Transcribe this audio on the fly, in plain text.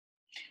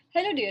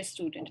Hello, dear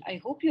student.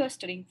 I hope you are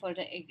studying for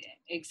the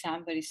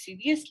exam very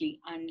seriously.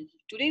 And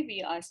today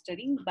we are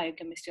studying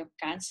biochemistry of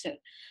cancer.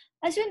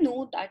 As you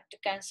know, that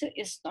cancer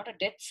is not a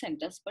death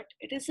sentence, but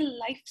it is a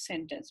life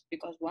sentence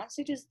because once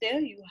it is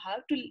there, you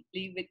have to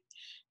live with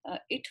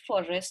it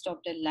for rest of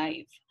the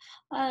life.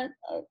 Uh,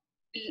 uh,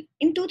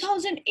 in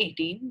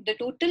 2018, the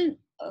total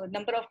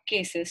number of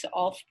cases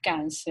of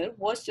cancer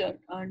was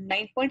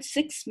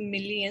 9.6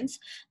 millions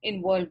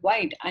in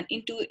worldwide, and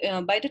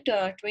by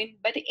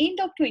the end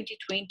of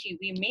 2020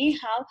 we may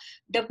have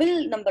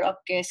double number of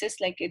cases,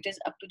 like it is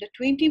up to the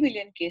 20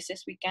 million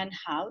cases we can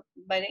have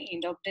by the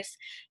end of this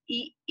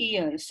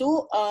year.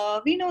 So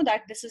we know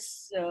that this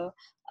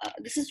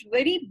is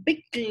very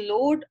big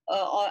load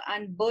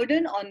and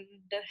burden on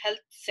the health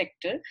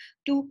sector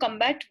to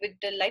combat with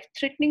the life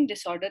threatening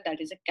disorder that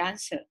is a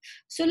cancer.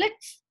 So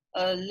let's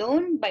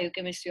learn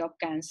biochemistry of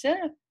cancer.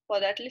 For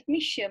that, let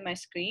me share my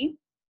screen.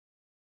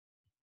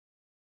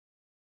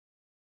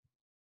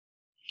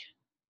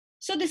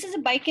 So this is a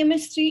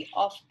biochemistry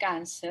of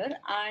cancer,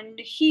 and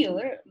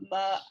here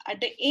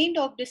at the end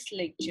of this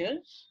lecture,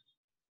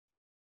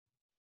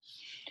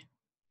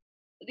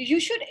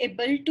 you should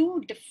able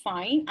to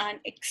define and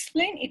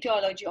explain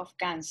etiology of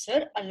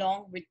cancer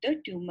along with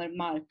the tumor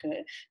marker.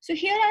 So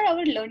here are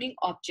our learning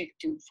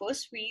objective.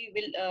 First, we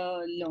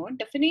will learn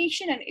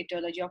definition and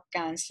etiology of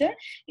cancer.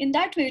 In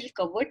that, we will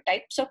cover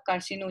types of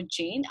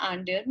carcinogen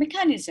and their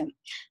mechanism.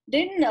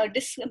 Then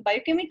this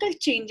biochemical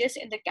changes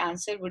in the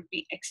cancer would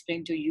be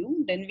explained to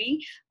you. Then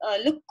we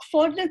look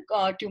for the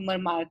tumor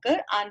marker,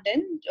 and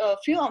then a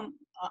few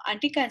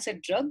anti-cancer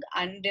drug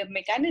and their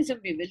mechanism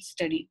we will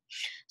study.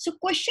 So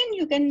question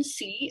you can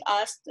see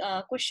asked,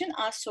 question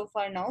asked so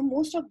far now,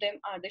 most of them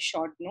are the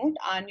short note,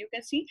 and you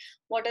can see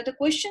what are the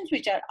questions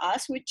which are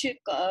asked, which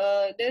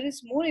there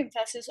is more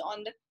emphasis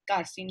on the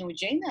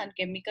carcinogen, and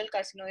chemical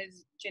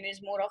carcinogen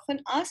is more often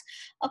asked.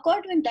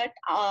 According to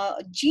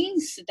that,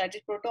 genes, that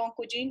is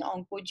proto-oncogene,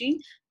 oncogene,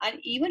 and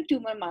even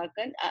tumor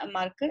marker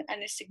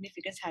and its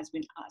significance has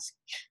been asked.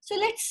 So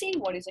let's see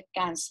what is a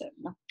cancer.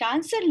 Now,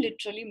 cancer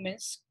literally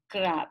means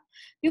crab.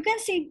 You can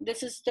see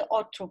this is the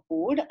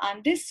arthropod,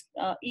 and this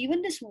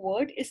even this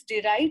word is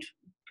derived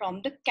from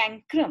the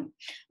cancrum.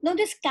 Now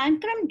this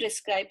cancrum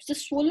describes the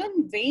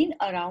swollen vein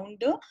around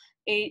the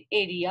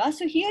area.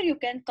 So here you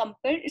can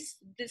compare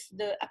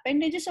the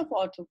appendages of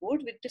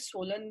arthropod with the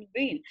swollen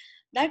vein.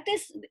 That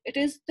is, it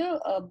is the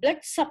blood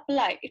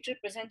supply. It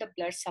represents the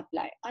blood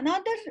supply.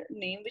 Another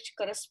name which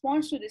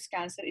corresponds to this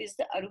cancer is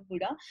the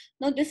aruguda.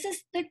 Now this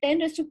is the 10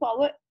 raised to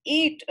power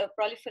 8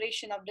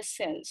 proliferation of the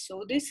cells.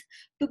 So this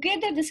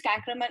together, this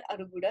cancrum and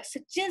aruguda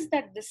suggests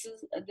that this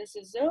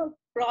is a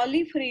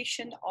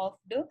proliferation of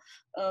the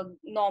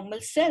normal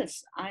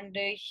cells. And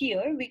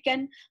here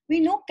we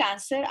know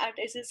cancer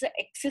is an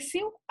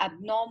excessive,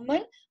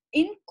 abnormal,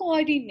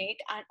 incoordinate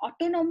and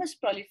autonomous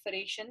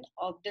proliferation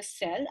of the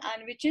cell,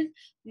 and which is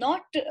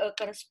not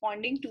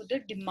corresponding to the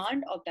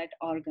demand of that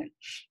organ.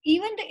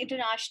 Even the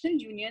International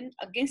Union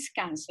Against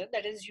Cancer,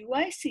 that is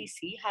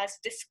UICC, has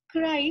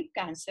described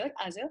cancer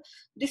as a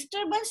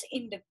disturbance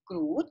in the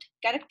growth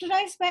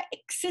characterized by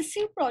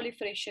excessive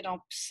proliferation of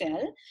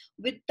cell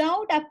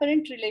without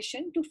apparent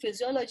relation to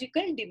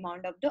physiological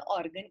demand of the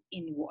organ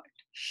involved.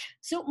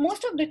 So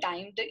most of the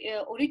time,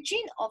 the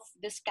origin of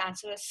this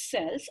cancerous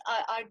cells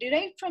are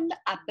derived from the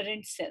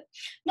aberrant cell.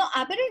 Now,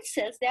 aberrant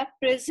cells, they are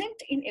present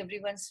in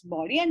everyone's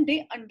body, and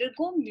they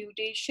undergo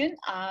mutation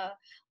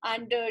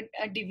and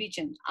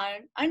division.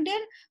 And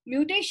their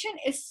mutation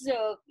is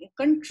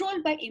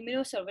controlled by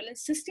immunosurveillance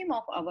system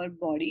of our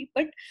body.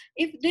 But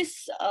if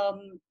this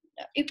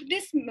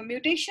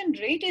mutation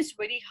rate is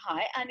very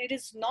high and it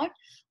is not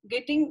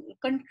getting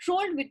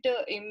controlled with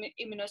the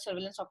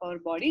immunosurveillance of our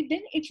body,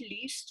 then it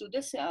leads to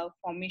this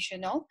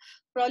formation of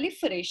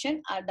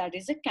proliferation, that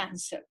is a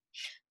cancer.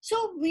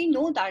 So we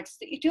know that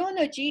the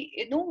etiology,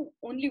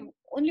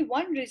 only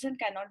one reason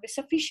cannot be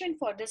sufficient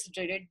for this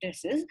dreaded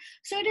disease.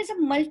 So it is a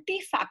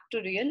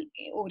multifactorial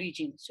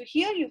origin. So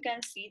here you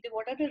can see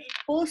what are the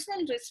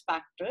personal risk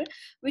factor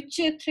which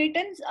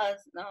threatens us.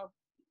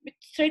 Which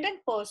threaten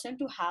person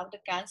to have the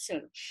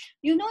cancer.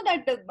 You know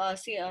that the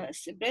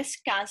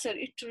breast cancer,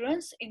 it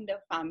runs in the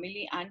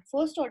family, and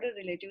first order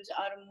relatives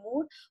are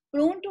more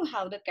prone to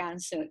have the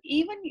cancer.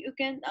 Even you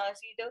can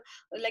see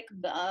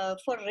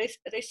for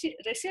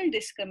racial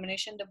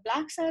discrimination, the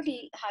blacks are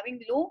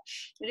having low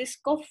risk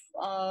of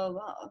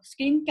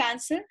skin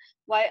cancer,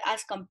 while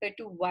as compared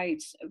to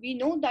whites. We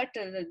know that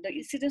the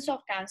incidence of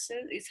cancer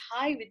is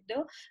high with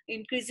the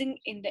increasing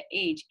in the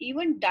age.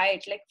 Even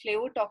diet like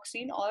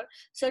flavotoxin or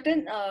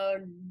certain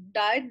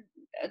diet,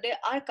 they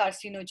are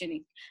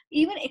carcinogenic.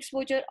 Even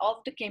exposure of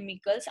the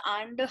chemicals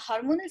and the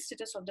hormonal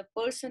status of the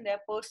person, they are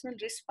personal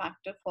risk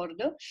factor for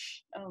the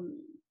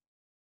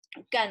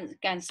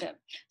cancer.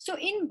 So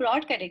in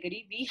broad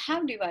category, we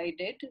have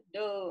divided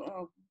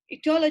the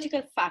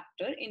etiological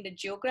factor in the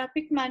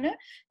geographic manner.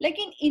 Like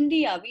in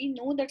India, we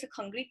know that the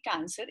hungry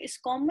cancer is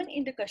common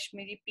in the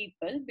Kashmiri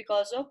people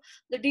because of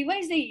the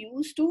device they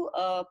use to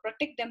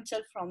protect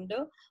themselves from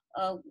the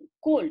uh,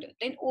 cold.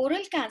 Then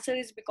oral cancer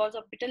is because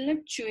of bitter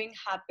nut chewing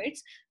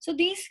habits. So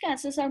these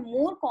cancers are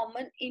more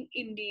common in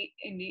India,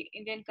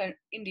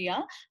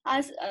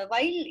 as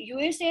while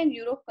USA and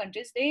Europe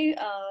countries, the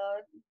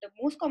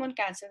most common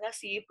cancers are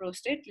CA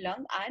prostate,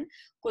 lung, and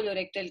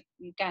colorectal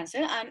cancer,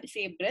 and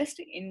CA breast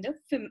in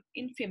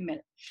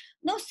female.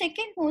 Now,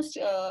 second most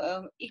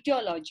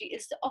etiology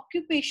is the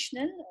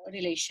occupational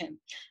relation.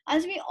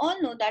 As we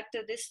all know that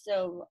this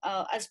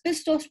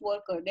asbestos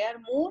worker, they are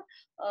more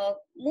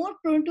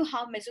prone to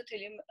have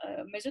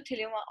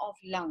mesothelioma of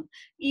lung.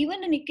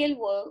 Even a nickel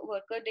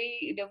worker,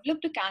 they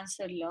develop the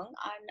cancer lung,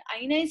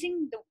 and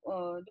ionizing the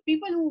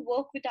people who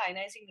work with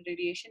ionizing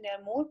radiation, they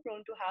are more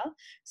prone to have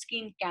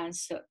skin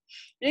cancer.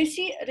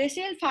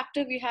 Racial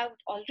factor we have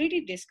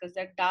already discussed,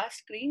 that dark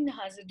skin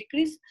has a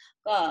decreased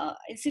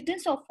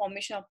incidence of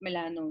formation of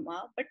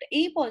melanoma, but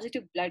A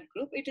positive blood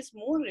group, it is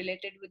more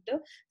related with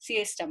the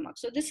CA stomach.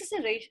 So this is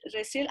a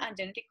racial and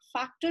genetic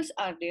factors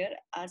are there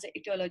as an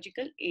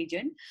etiological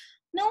agent.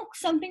 Now,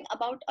 something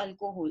about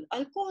alcohol.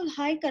 Alcohol,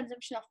 high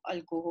consumption of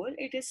alcohol,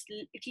 it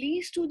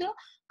leads to the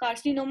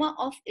carcinoma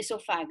of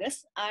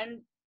esophagus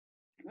and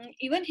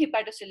even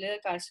hepatocellular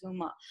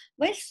carcinoma.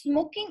 While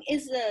smoking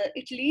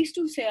it leads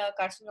to say,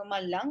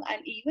 carcinoma lung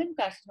and even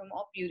carcinoma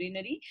of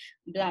urinary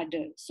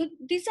bladder. So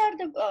these are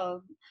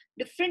the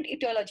different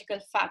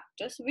etiological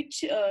factors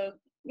which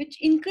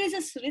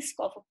increases risk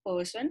of a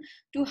person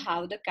to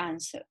have the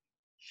cancer.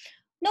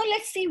 Now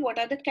let's see what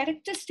are the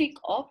characteristics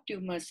of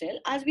tumor cell.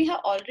 As we have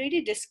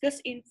already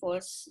discussed in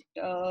first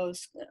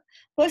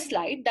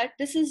slide, that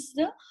this is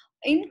the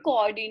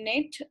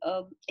incoordinate,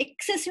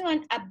 excessive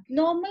and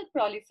abnormal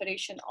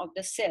proliferation of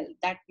the cell.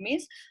 There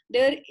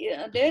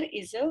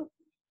is a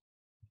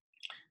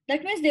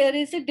that means there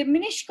is a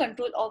diminished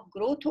control of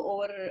growth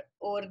over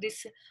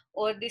this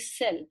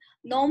cell.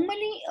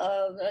 Normally,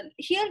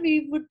 here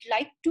we would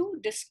like to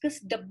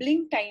discuss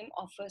doubling time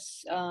of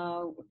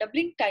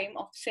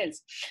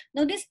cells.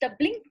 Now, this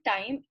doubling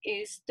time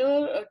is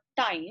the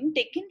time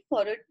taken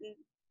for a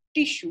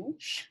tissue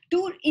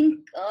to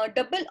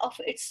double of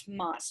its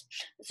mass.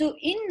 So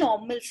in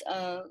normal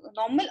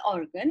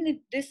organ,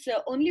 this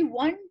only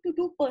 1 to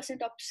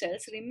 2% of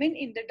cells remain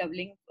in the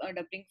doubling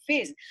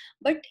phase,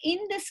 but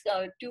in this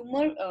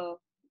tumor,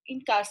 in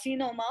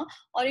carcinoma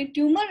or in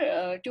tumor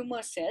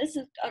cells,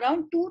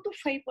 around 2 to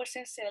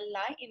 5% cell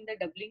lie in the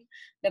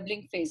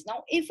doubling phase.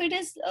 Now if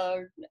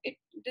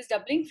this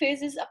doubling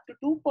phase is up to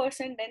 2%,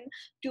 then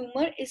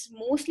tumor is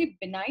mostly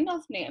benign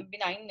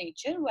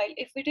nature, while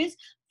if it is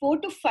 4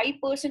 to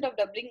 5% of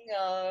doubling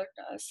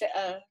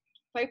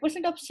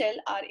 5% of cell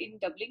are in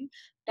doubling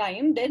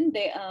time, then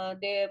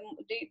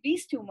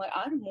these tumor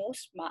are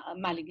most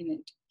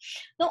malignant.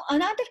 Now,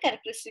 another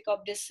characteristic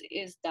of this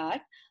is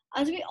that,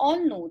 as we all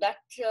know,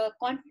 that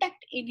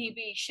contact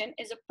inhibition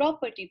is a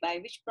property by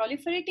which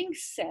proliferating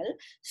cell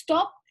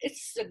stop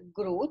its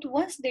growth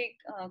once they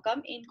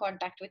come in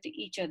contact with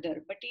each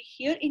other. But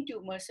here in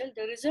tumor cell,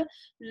 there is a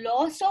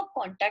loss of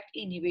contact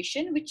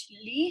inhibition, which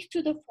leads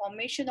to the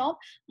formation of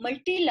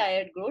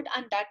multi-layered growth,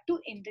 and that too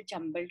in the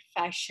jumbled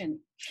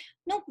fashion.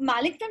 Now,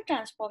 malignant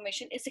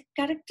transformation is a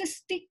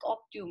characteristic of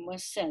tumor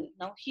cell.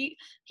 Now, here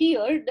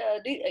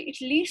it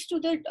leads to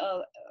the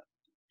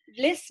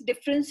less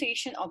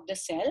differentiation of the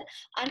cell,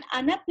 and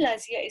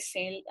anaplasia is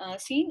seen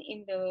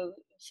in the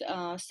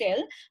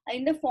cell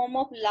in the form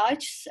of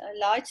large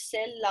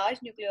cell, large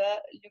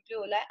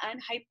nucleoli, and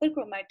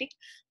hyperchromatic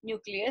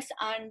nucleus,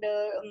 and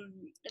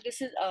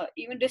this is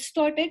even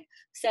distorted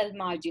cell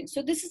margin.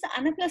 So this is the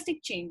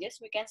anaplastic changes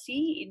we can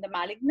see in the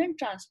malignant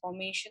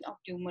transformation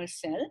of tumor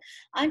cell,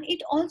 and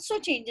it also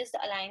changes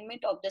the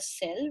alignment of the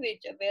cell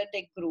where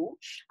they grow,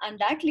 and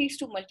that leads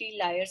to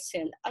multi-layered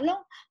cell.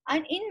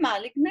 And in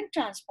malignant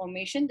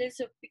transformation, there's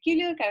a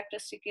peculiar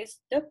characteristic is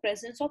the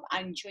presence of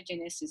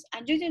angiogenesis.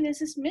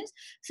 Angiogenesis means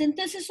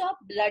synthesis of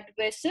blood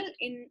vessel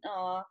in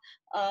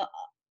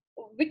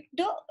with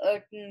the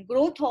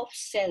growth of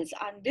cells,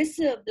 and this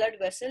blood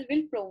vessel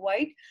will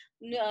provide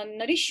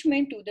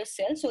nourishment to the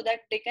cell so that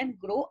they can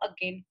grow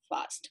again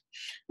fast.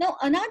 Now,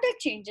 another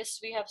changes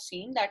we have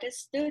seen, that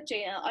is the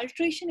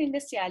alteration in the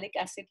sialic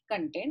acid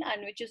content,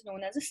 and which is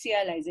known as a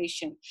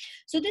sialization.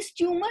 So this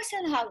tumor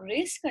cell have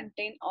raised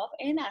content of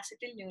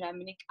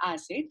N-acetylnuraminic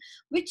acid,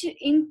 which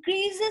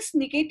increases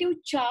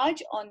negative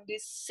charge on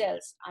these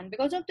cells, and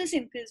because of this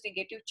increased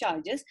negative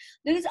charges,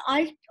 there is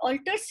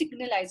altered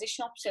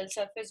signalization of cell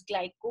surface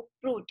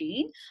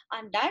glycoprotein,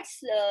 and that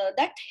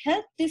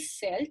helps this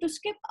cell to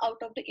skip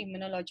out of the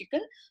immunological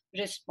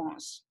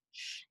response.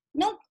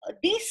 Now,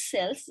 these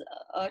cells,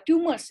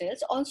 tumor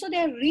cells, also they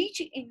are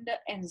rich in the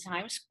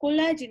enzymes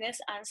collagenase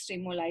and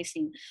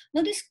stromatolysine.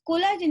 Now, this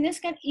collagenase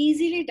can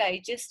easily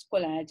digest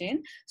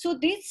collagen. So,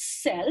 these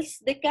cells,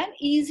 they can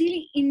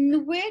easily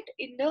invade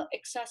in the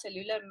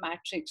extracellular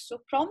matrix.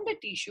 So, from the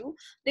tissue,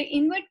 they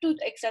invade to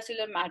the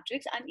extracellular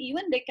matrix, and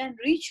even they can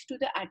reach to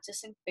the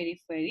adjacent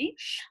periphery.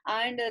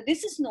 And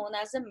this is known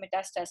as the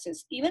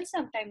metastasis. Even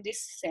sometimes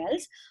these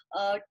cells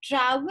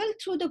travel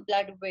through the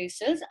blood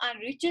vessels and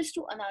reaches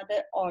to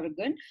another organ.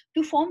 organ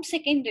to form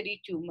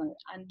secondary tumor,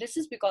 and this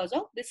is because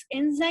of this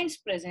enzymes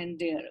present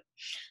there.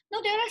 Now,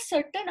 there are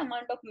certain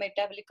amount of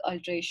metabolic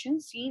alteration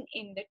seen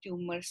in the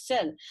tumor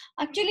cell.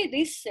 Actually,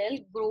 this cell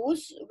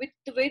grows with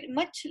very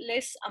much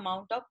less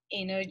amount of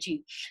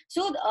energy.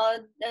 So,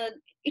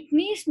 it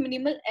needs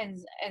minimal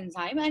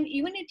enzyme, and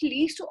even it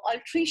leads to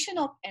alteration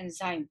of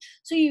enzyme.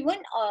 So, even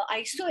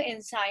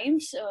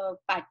isoenzymes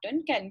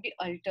pattern can be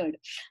altered,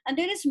 and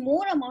there is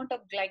more amount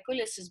of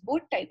glycolysis,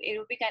 both type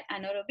aerobic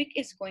and anaerobic,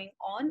 is going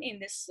on in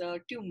this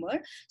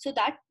tumor. So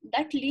that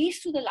leads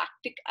to the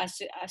lactic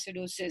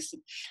acidosis,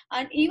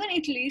 and even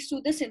it leads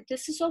to the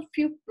synthesis of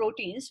few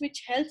proteins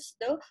which helps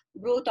the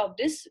growth of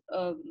this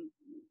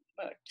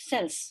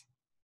cells.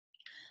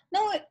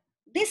 Now,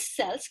 these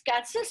cells,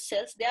 cancer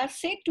cells, they are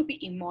said to be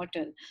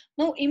immortal.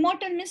 Now,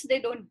 immortal means they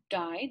don't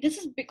die. This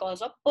is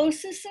because of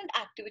persistent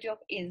activity of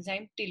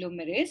enzyme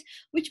telomerase,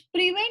 which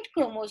prevent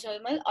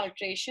chromosomal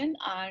alteration,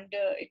 and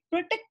it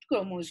protect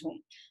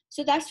chromosome.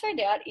 So that's why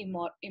they are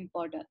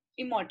immortal.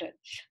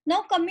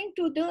 Now, coming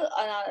to the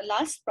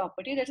last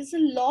property, that is the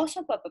loss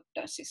of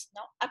apoptosis.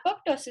 Now,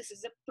 apoptosis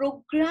is a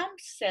programmed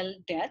cell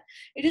death.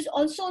 It is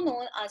also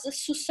known as a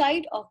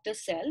suicide of the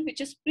cell,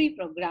 which is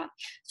pre-programmed.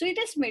 So it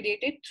is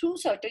mediated through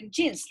certain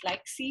genes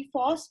like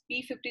CFOS,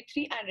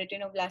 P53, and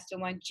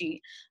retinoblastoma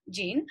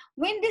gene.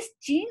 When these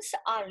genes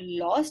are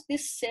lost,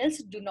 these cells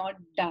do not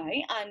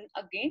die, and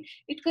again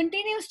it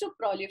continues to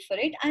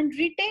proliferate and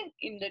retain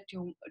in the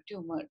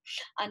tumor,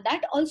 and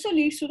that also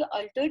leads to the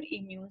altered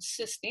immune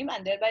system,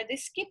 and thereby they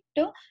skip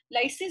the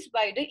lysis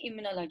by the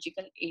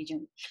immunological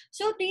agent.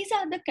 So these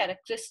are the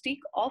characteristic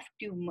of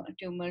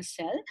tumor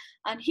cell,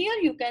 and here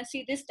you can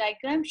see this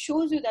diagram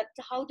shows you that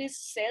how these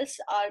cells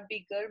are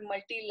bigger,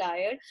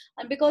 multi-layered,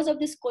 and because of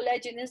this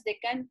collagenous, they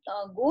can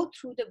go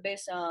through the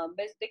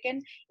they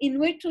can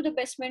invade through the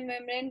basement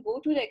membrane, go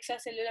to the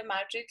extracellular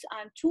matrix,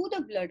 and through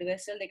the blood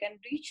vessel they can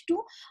reach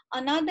to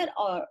another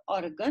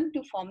organ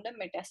to form the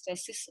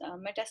metastasis.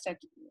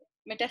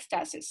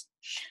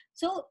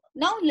 So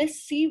now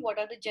let's see what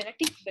are the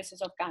genetic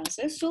basis of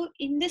cancer. So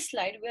in this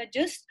slide, we are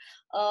just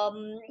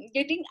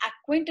getting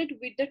acquainted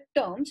with the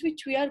terms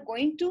which we are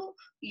going to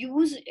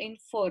use in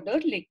further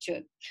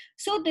lecture.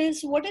 So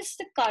there's what is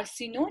the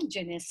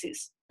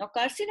carcinogenesis. Now,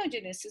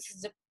 carcinogenesis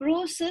is a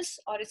process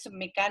or it's a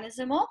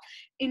mechanism of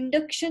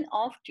induction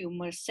of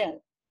tumor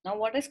cell. Now,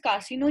 what is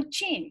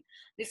carcinogen?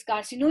 These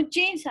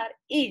carcinogens are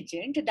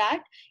agents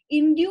that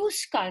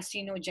induce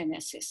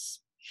carcinogenesis.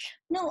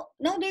 Now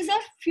there's a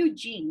few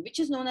gene which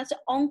is known as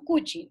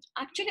oncogene.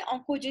 Actually,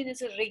 oncogene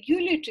is a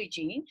regulatory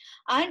gene,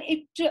 and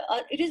it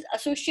is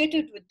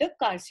associated with the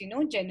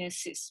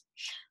carcinogenesis.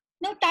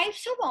 Now,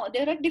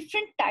 there are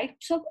different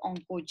types of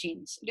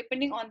oncogenes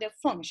depending on their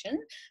function.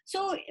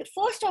 So,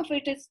 first of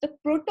it is the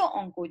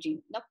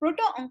proto-oncogene. Now,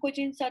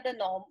 proto-oncogenes are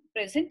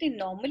present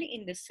normally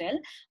in the cell,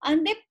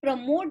 and they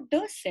promote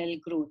the cell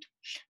growth.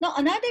 Now,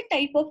 another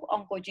type of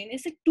oncogene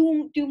is a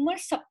tumor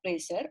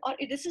suppressor, or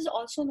this is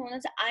also known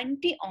as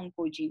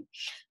anti-oncogene.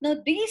 Now,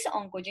 this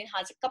oncogene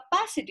has a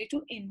capacity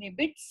to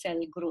inhibit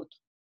cell growth.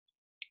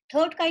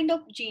 Third kind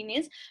of gene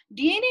is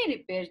DNA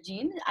repair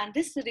gene, and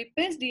this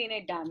repairs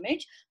DNA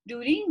damage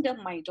during the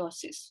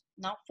mitosis.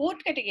 Now,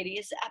 fourth category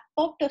is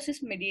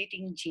apoptosis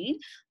mediating gene.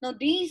 Now,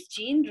 these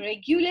gene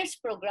regulates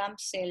programmed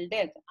cell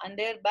death, and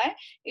thereby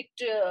it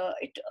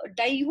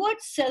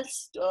diverts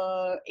cells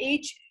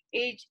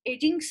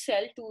aging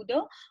cell to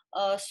the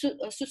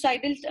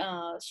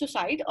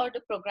suicide or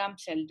the programmed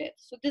cell death.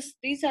 So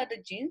these are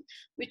the genes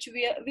which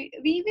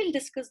we will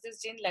discuss this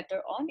gene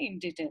later on in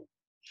detail.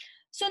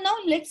 So now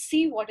let's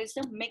see what is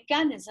the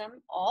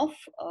mechanism of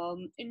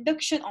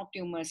induction of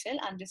tumor cell,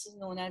 and this is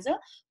known as a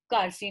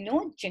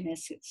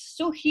carcinogenesis.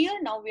 So here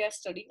now we are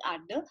studying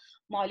at the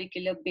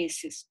molecular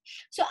basis.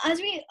 So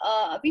as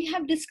we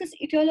have discussed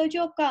etiology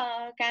of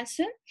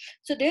cancer,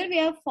 so there we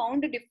have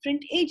found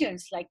different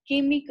agents like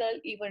chemical,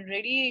 even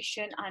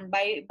radiation, and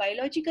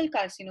biological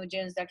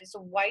carcinogens, that is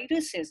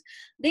viruses.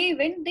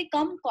 When they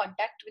come in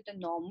contact with a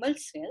normal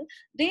cell,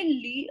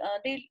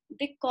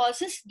 they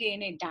causes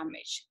DNA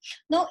damage.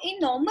 Now in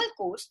normal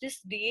course,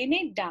 this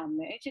DNA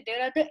damage,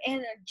 there are the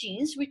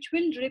genes which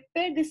will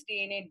repair this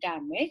DNA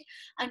damage,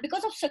 and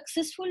because of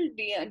successful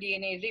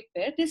DNA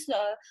repair, this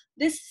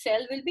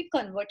cell will be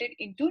converted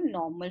into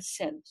normal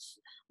cells.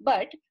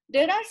 But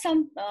there are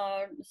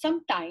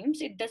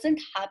sometimes it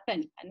doesn't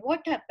happen. And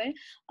what happened?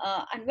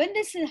 And when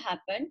this will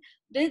happen,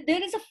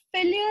 there is a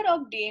failure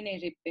of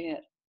DNA repair.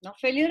 Now,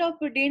 failure of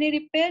DNA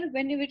repair,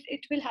 when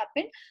it will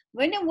happen,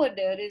 whenever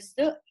there is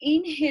the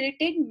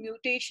inherited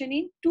mutation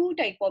in two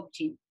type of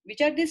gene. Which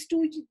are these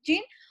two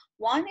gene?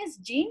 One is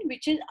gene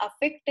which is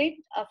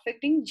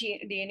affecting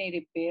DNA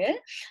repair,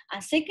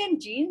 and second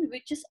gene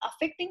which is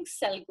affecting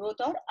cell growth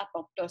or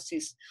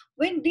apoptosis.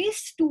 When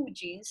these two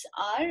genes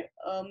are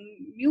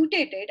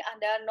mutated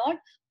and they are not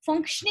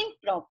functioning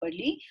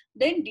properly,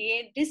 then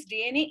this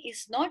DNA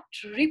is not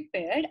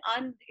repaired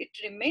and it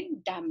remains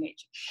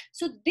damaged.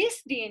 So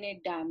this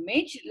DNA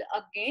damage,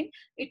 again,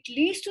 it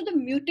leads to the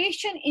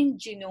mutation in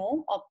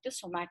genome of the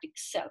somatic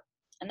cell.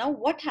 And now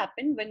what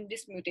happened when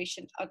this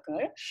mutation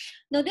occur?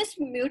 Now this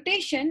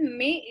mutation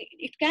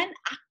it can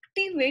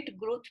activate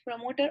growth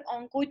promoter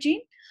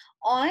oncogene,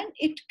 and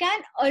it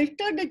can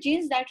alter the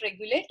genes that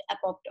regulate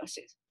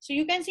apoptosis. So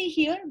you can see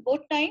here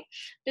both time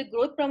the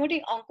growth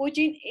promoting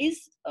oncogene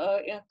is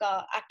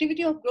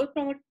activity of growth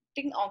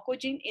promoting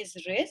oncogene is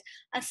raised,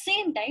 at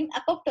same time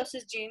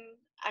apoptosis gene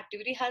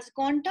activity has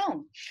gone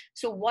down.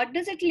 So what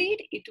does it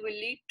lead? It will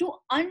lead to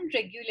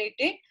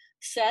unregulated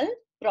cell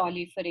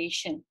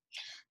proliferation.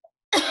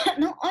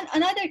 Now on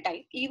another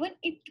type, even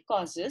it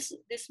causes,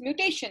 this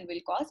mutation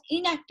will cause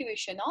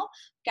inactivation of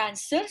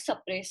cancer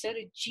suppressor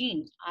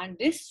gene, and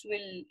this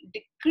will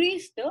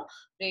decrease the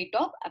rate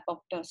of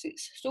apoptosis.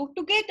 So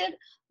together,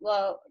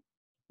 uh,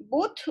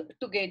 both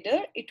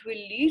together, it will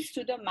lead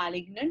to the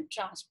malignant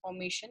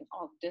transformation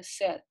of the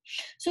cell.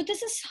 So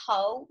this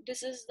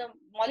is the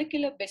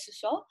molecular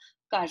basis of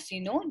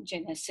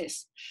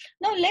carcinogenesis.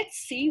 Now let's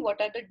see what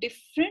are the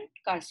different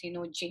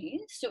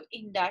carcinogens. So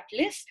in that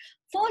list,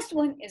 first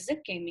one is the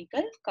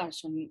chemical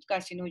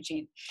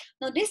carcinogen.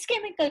 Now this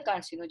chemical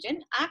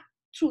carcinogen acts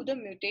through the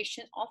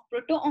mutation of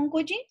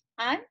proto-oncogene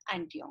and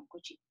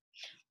anti-oncogene.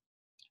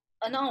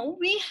 Now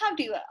we have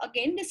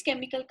again this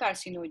chemical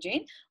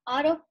carcinogen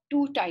are of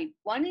two types.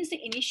 One is the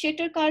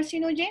initiator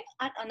carcinogen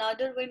and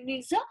another one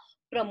is the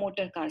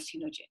promoter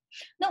carcinogen.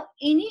 Now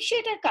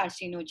initiator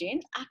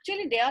carcinogen,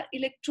 actually they are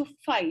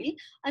electrophile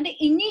and they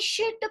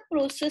initiate the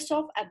process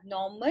of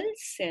abnormal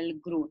cell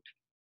growth.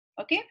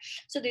 Okay,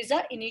 so these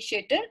are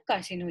initiator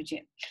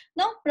carcinogen.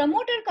 Now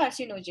promoter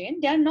carcinogen,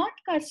 they are not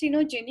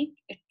carcinogenic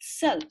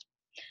itself.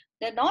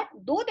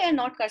 Though they are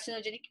not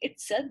carcinogenic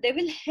itself, they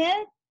will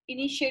help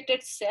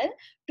initiated cell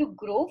to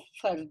grow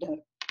further.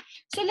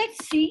 So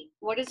let's see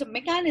what is the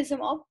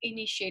mechanism of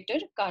initiator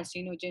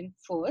carcinogen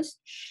first.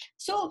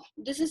 So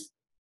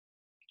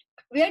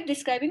we are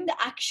describing the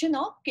action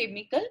of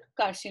chemical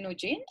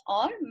carcinogen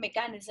or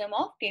mechanism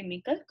of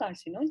chemical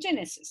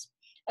carcinogenesis.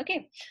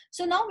 Okay,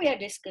 so now we are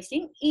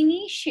discussing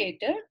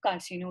initiator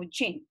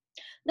carcinogen.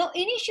 Now,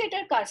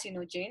 initiator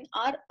carcinogen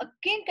are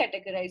again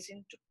categorized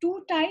into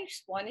two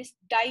types. One is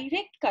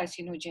direct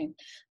carcinogen.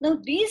 Now,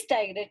 these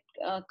direct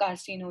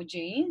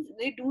carcinogens,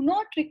 they do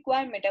not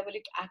require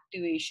metabolic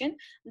activation.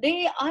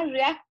 They are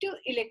reactive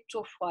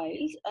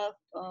electrophiles.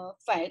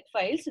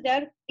 Files. They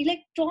are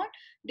electron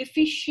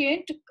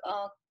deficient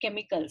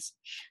chemicals.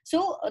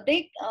 So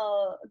they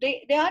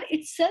are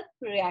itself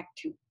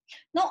reactive.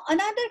 Now,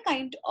 another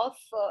kind of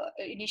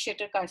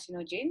initiator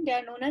carcinogen, they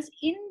are known as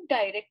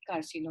indirect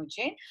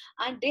carcinogen,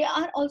 and they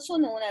are also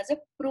known as a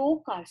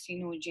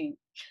pro-carcinogen.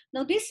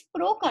 Now, this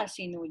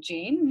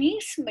pro-carcinogen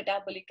needs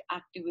metabolic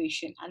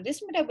activation, and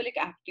this metabolic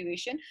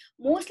activation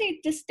mostly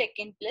it is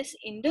taking place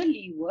in the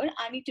liver,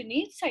 and it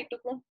needs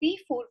cytochrome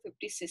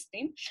P450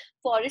 system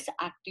for its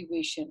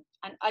activation.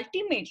 And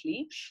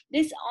ultimately,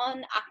 this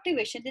on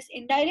activation, this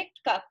indirect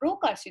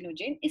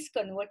pro-carcinogen is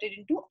converted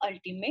into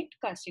ultimate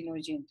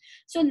carcinogen.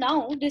 So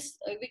now this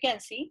we can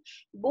see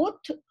both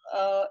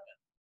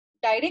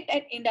direct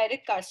and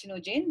indirect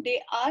carcinogen,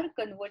 they are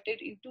converted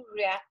into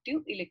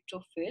reactive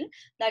electrophile.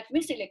 That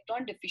means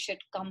electron deficient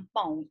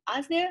compound.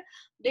 As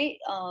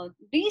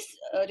these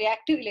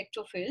reactive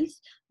electrophiles,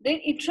 they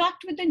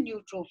interact with the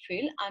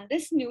neutrophil, and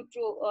this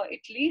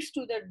it leads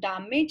to the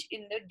damage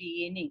in the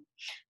DNA.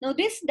 Now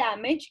this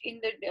damage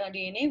in the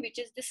DNA,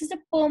 this is a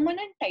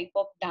permanent type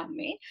of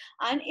damage,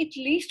 and it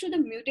leads to the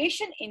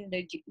mutation in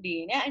the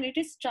DNA, and it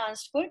is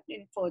transferred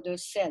in further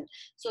cell.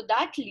 So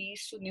that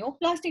leads to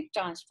neoplastic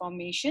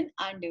transformation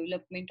and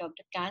development of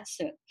the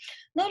cancer.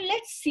 Now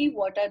let's see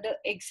what are the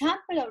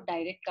example of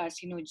direct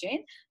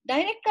carcinogen.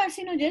 Direct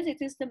carcinogens,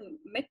 it is the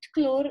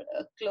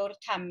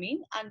methchlorothiamine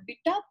and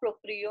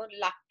beta-propion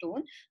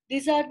lactone.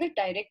 These are the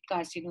direct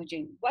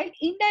carcinogen. While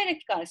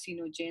indirect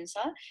carcinogens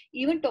are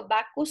even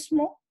tobacco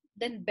smoke,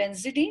 then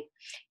benzidine,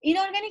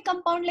 inorganic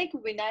compound like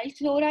vinyl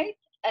chloride,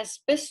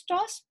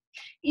 asbestos,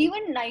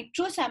 even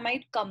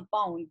nitrosamide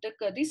compound.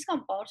 These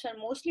compounds are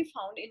mostly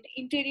found in the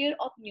interior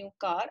of new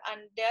car,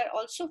 and they are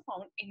also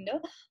found in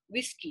the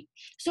whiskey.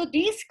 So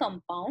these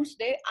compounds,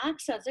 they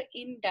act as an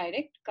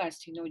indirect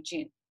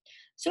carcinogen.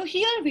 So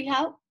here we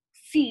have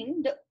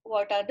seen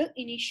what are the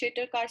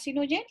initiator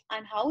carcinogen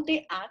and how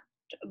they act,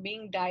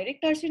 being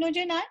direct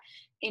carcinogen and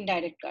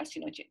indirect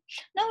carcinogen.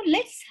 Now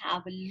let's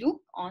have a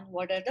look on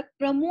what are the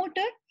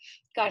promoter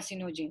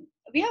carcinogen.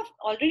 We have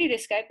already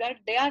described that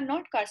they are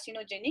not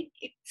carcinogenic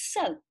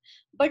itself,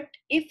 but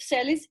if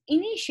cell is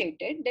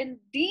initiated, then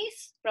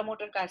these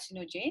promoter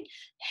carcinogen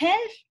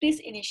help this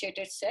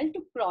initiated cell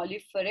to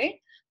proliferate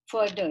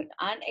further.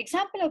 An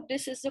example of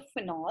this is the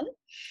phenol,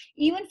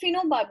 even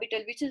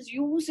phenobarbital, which is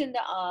used in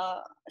the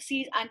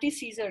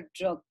anti-seizure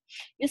drug,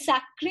 the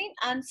saccharin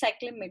and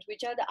cyclamate,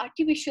 which are the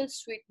artificial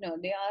sweetener,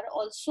 they are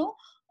also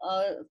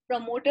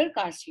promoter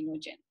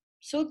carcinogen.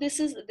 So this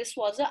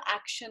was the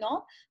action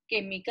of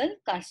chemical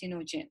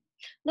carcinogen.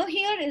 Now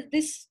here is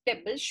this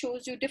table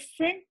shows you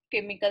different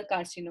chemical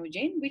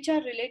carcinogen which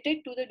are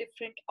related to the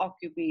different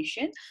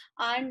occupation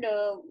and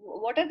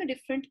what are the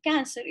different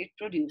cancer it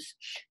produce.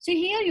 So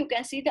here you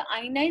can see the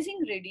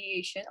ionizing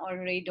radiation or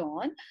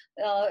radon.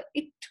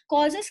 It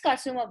causes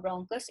carcinoma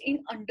bronchus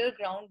in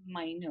underground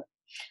miner.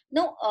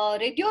 Now,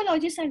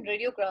 radiologists and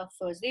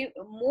radiographers, they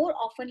more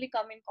oftenly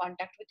come in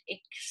contact with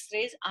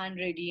X-rays and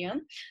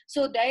radium.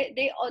 So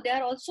they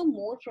are also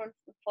more prone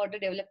for the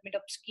development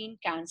of skin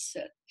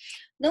cancer.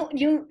 Now,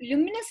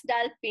 luminous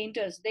dial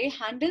painters, they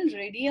handle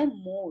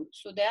radium more.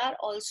 So they are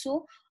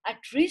also at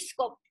risk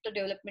of the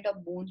development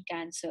of bone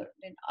cancer.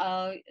 Then,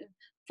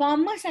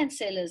 farmers and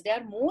sellers, they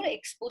are more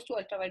exposed to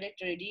ultraviolet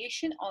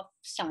radiation of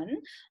sun,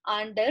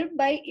 and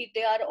thereby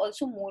they are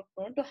also more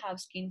prone to have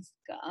skin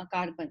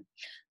carbon.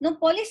 Now,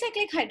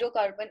 polycyclic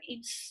hydrocarbon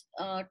is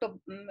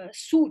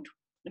soot,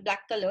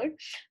 black colored.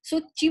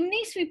 So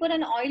chimney sweeper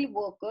and oil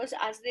workers,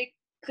 as they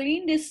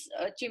clean this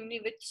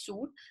chimney with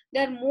soot, they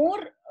are more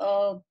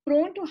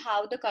prone to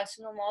have the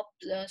carcinoma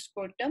of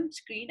scrotum,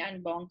 screen,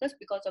 and bronchus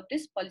because of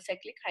this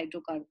polycyclic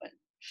hydrocarbon.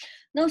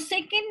 Now,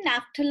 second,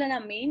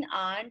 naphthalamine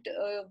and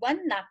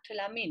one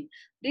naphthalamine.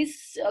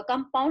 These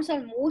compounds are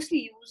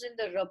mostly used in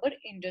the rubber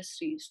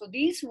industry. So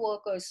these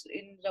workers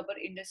in rubber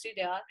industry,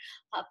 they are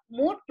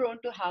more prone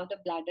to have the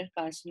bladder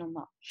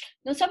carcinoma.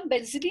 Now, some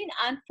benzidine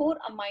and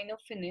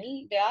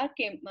 4-aminophenol,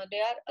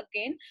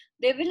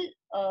 they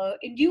will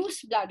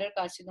induce bladder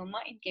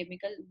carcinoma in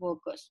chemical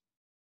workers.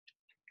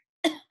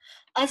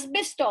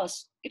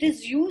 Asbestos, it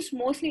is used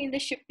mostly in the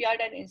shipyard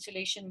and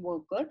insulation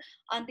worker,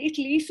 and it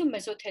leads to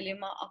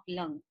mesothelioma of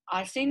lung.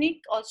 Arsenic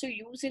also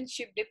used in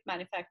ship dip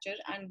manufacture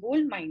and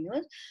gold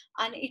miners,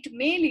 and it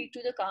may lead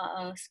to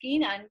the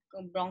skin and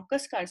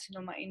bronchus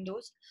carcinoma in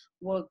those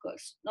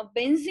workers. Now,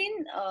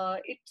 benzene,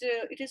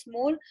 it is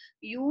more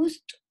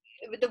used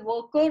with the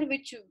worker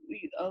which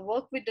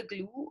work with the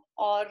glue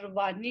or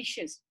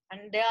varnishes,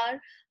 and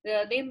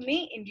they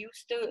may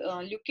induce the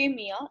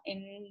leukemia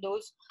in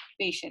those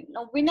patient.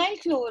 Now, vinyl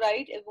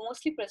chloride is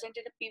mostly present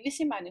in the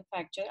PVC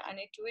manufacture, and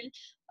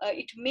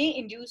it may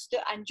induce the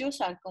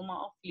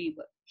angiosarcoma of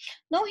liver.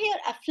 Now here,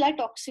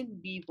 aflatoxin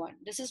B1.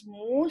 This is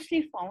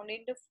mostly found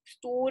in the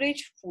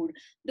storage food.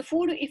 The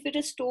food, if it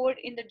is stored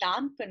in the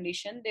damp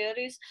condition, there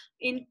is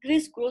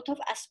increased growth of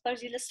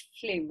aspergillus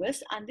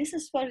flavus, and this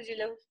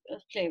aspergillus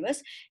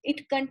flavus,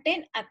 it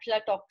contain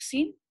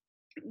aflatoxin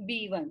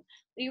B1.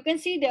 You can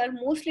see they are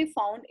mostly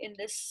found in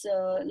this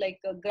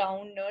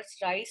ground nuts,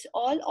 rice,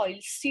 all oil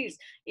seeds.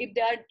 If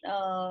they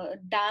are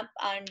damp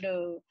and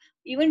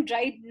even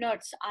dried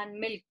nuts and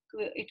milk,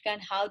 it can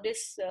have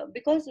this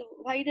because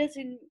why does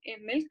in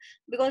milk?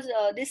 Because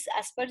this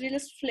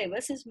aspergillus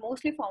flavus is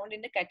mostly found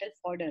in the cattle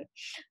fodder.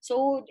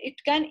 So it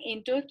can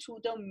enter through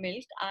the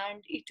milk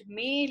and it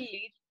may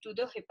lead to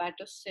the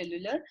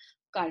hepatocellular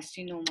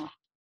carcinoma.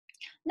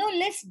 Now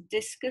let's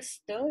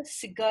discuss the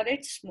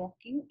cigarette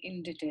smoking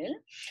in detail.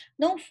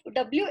 Now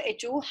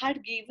WHO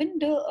had given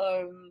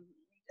the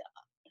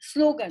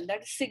slogan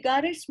that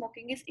cigarette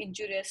smoking is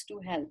injurious to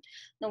health.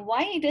 Now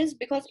why it is?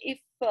 Because if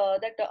a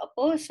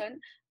person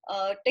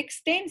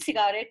takes 10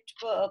 cigarettes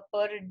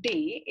per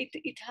day,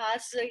 it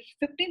has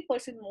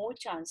 15% more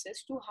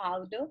chances to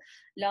have the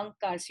lung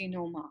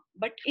carcinoma.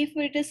 But if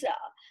it is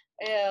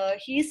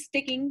he is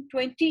taking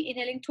 20,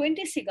 inhaling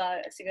 20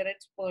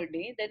 cigarettes per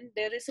day, then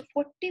there is a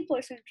 40%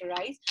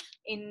 rise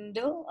in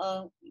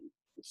the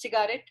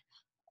cigarette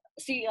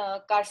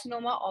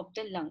carcinoma of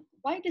the lung.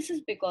 Why this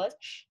is? Because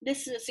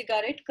this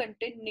cigarette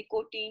contain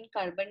nicotine,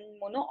 carbon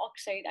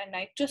monoxide, and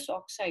nitrous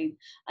oxide,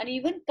 and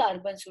even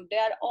carbon. So they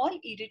are all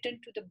irritant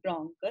to the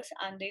bronchus,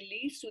 and they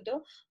leads to the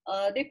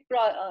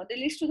they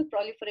leads to the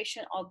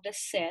proliferation of the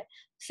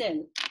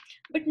cell.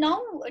 But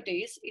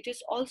nowadays, it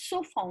is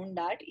also found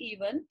that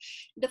even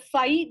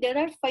there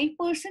are 5%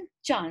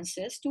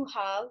 chances to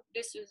have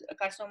this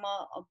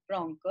carcinoma of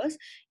bronchus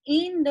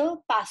in the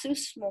passive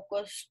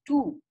smokers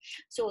too.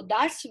 So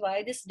that's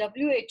why this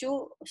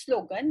WHO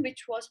slogan,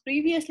 which was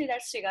previously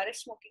that cigarette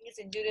smoking is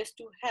injurious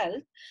to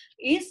health,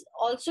 is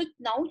also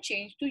now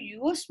changed to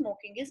your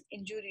smoking is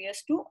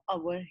injurious to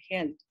our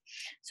health.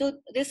 So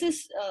this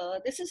is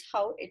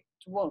how it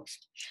works.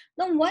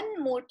 Now,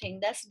 one more thing,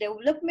 that's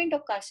development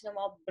of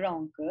carcinoma of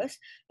bronchus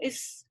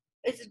is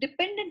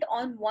dependent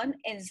on one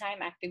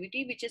enzyme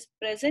activity which is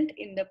present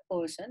in the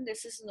person.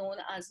 This is known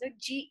as the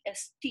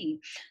GST.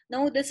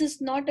 Now, this is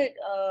not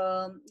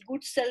a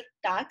good cell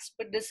tax,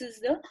 but this is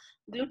the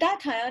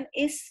glutathione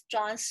S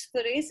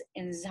transferase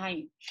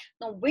enzyme.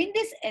 Now, when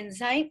this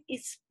enzyme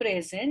is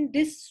present,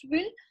 this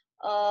will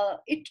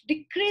it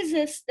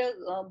decreases the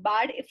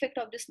bad effect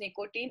of this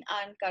nicotine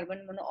and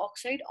carbon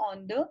monoxide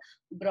on the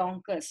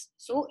bronchus.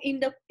 So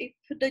if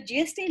the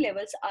GST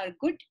levels are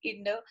good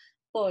in the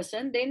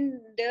person,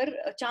 then their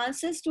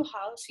chances to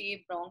have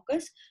CA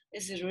bronchus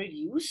is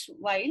reduced,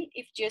 while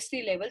if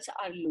GST levels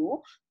are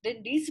low,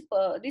 then these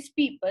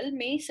people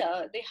may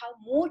they have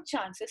more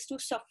chances to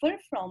suffer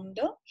from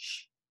the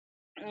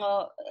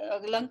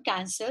lung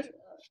cancer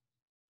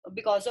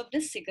because of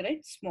this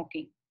cigarette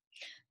smoking.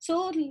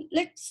 So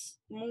let's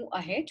move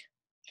ahead.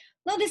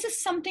 Now this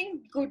is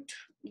something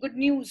good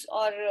news,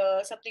 or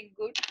something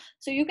good.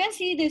 So you can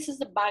see this is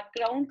the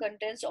background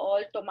contains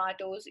all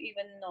tomatoes,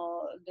 even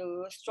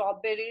the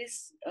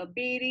strawberries,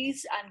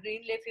 berries, and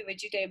green leafy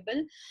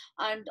vegetable,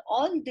 and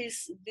all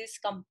these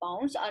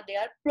compounds are, they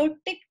are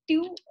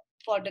protective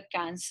for the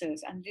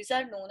cancers, and these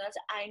are known as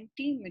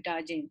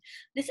anti-mutagen.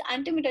 This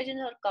anti-mutagen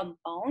are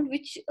compound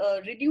which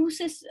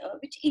reduces,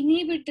 which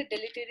inhibit the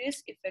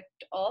deleterious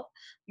effect of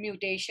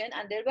mutation,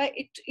 and thereby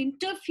it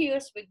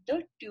interferes with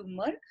the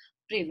tumor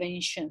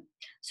prevention.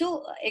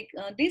 So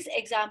this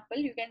example,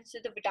 you can see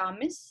the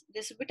vitamins.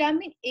 This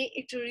vitamin A,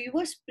 it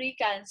reverses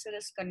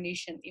precancerous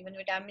condition. Even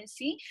vitamin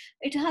C,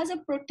 it has a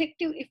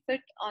protective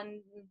effect on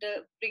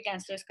the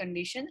precancerous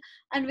condition.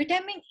 And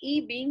vitamin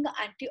E being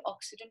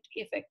antioxidant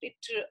effect,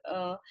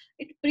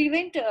 it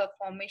prevent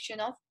formation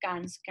of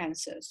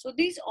cancer. So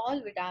these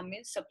all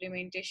vitamins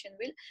supplementation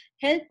will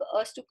help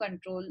us to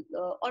control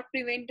or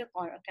prevent the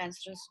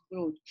cancerous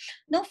growth.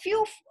 Now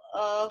few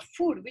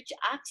food which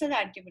acts as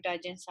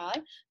antimutagens are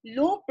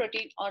low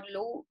protein or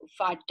low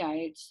fat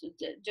diets,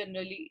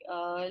 generally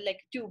like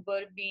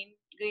tuber, bean,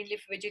 green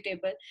leaf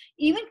vegetable,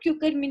 even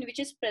curcumin which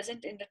is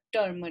present in the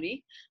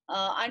turmeric,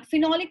 and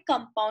phenolic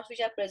compounds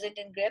which are present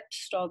in grapes,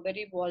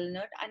 strawberry,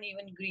 walnut, and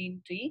even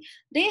green tea.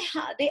 They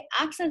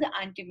act as the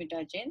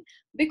antimutagen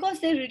because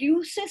they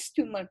reduces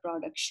tumor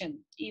production,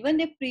 even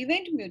they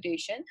prevent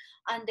mutation,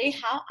 and they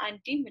have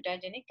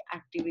anti-mutagenic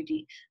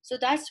activity. So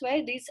that's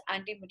why these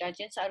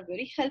anti-mutagens are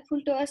very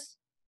helpful to us.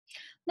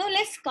 Now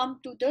let's come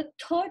to the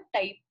third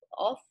type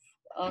of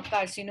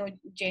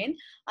carcinogen,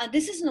 and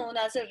this is known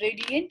as a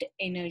radiant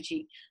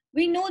energy.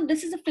 We know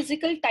this is a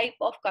physical type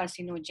of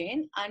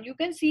carcinogen, and you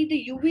can see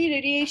the UV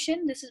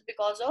radiation. This is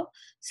because of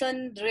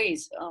sun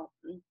rays.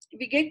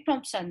 We get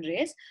from sun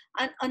rays,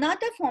 and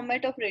another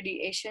format of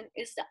radiation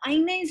is the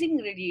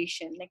ionizing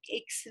radiation, like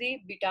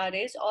X-ray, beta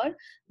rays, or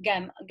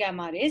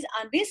gamma rays.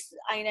 And this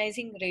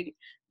ionizing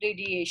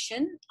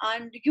radiation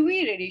and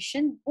UV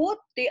radiation, both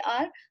they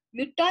are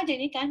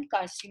mutagenic and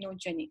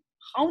carcinogenic.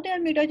 How they are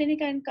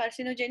mutagenic and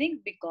carcinogenic?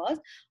 Because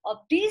of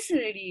this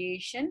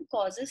radiation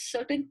causes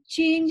certain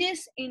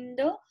changes in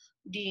the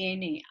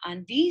DNA,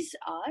 and these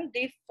are,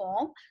 they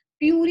form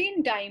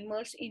purine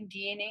dimers in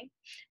DNA.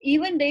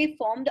 Even they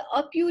form the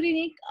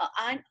apurinic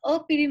and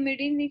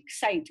apyrimidinic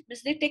site,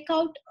 because they take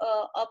out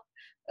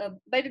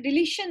by the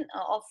deletion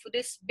of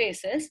this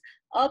bases,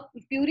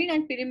 purine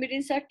and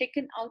pyrimidines are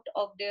taken out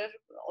of their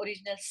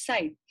original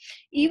site.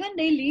 Even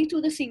they lead to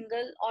the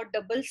single or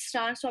double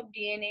strands of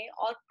DNA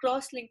or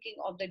cross-linking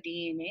of the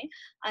DNA,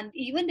 and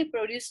even they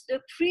produce the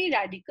free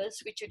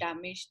radicals which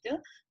damage the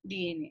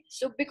DNA.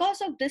 So because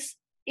of this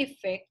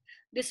effect,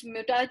 this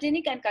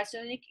mutagenic and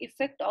carcinogenic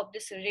effect of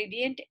this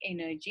radiant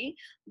energy,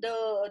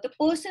 the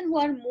person who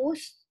are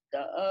most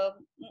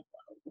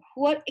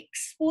who are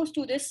exposed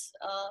to this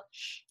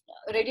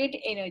radiant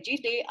energy,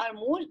 they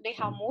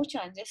have more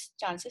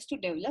chances to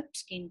develop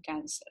skin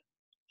cancer.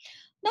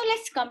 Now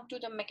let's come to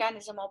the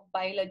mechanism of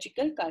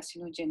biological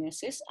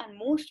carcinogenesis, and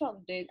most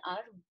of them are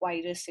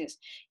viruses.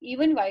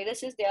 Even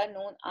viruses, they are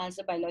known as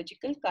a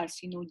biological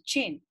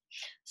carcinogen.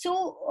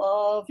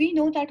 So we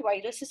know that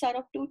viruses are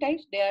of two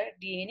types. They are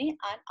DNA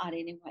and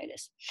RNA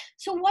virus.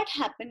 So what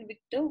happened with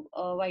the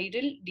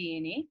viral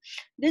DNA?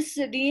 This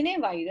DNA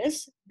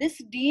virus,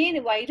 this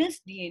DNA virus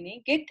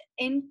DNA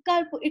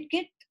it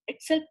get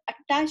itself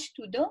attached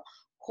to the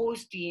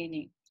host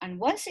DNA, and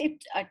once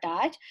it's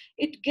attached,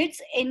 it gets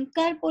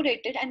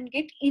incorporated and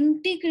get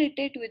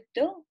integrated with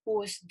the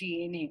host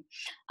DNA.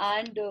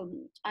 And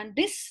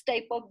this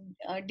type of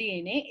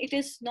DNA, it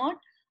is not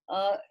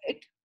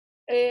it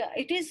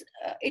it is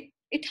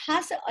it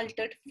has an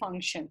altered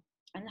function,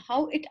 and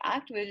how it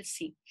act we'll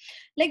see.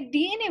 Like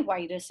DNA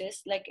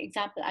viruses, like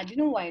example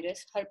adenovirus,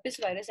 herpes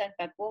virus, and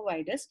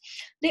papovirus,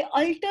 they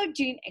alter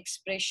gene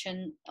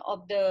expression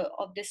of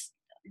this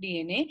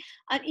DNA,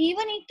 and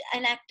even it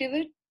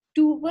inactivate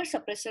tumor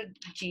suppressor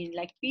gene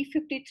like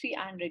P53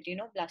 and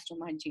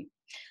retinoblastoma gene.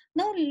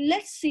 Now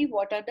let's see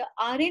what are the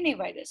RNA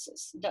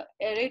viruses. The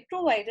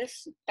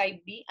retrovirus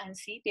type B and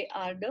C, they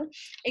are the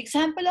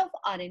example of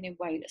RNA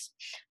virus.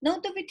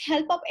 Now with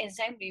help of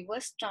enzyme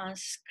reverse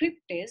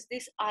transcriptase,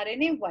 this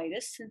RNA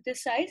virus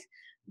synthesize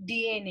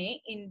DNA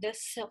in the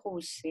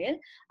host cell,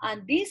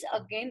 and this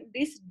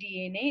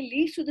DNA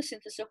leads to the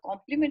synthesis of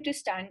complementary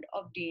strand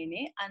of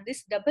DNA, and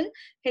this double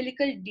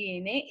helical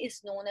DNA is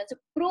known as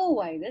a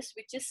provirus,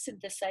 which is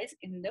synthesized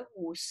in the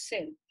host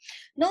cell.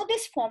 Now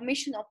this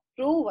formation of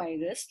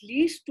provirus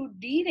leads to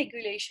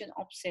deregulation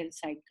of cell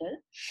cycle,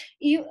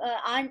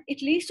 and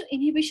it leads to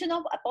inhibition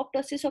of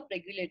apoptosis of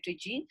regulatory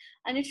gene,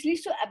 and it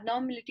leads to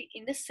abnormality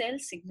in the cell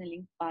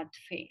signaling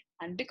pathway.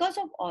 And because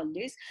of all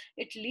this,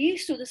 it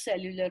leads to the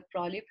cellular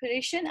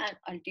proliferation and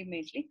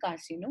ultimately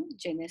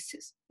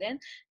carcinogenesis. Then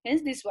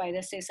hence these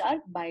viruses are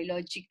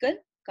biological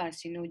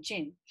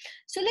carcinogen.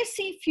 So let's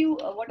see few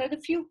what are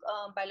the few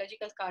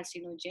biological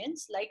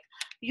carcinogens, like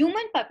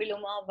human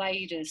papilloma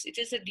virus. It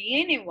is a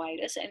DNA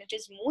virus and it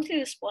is mostly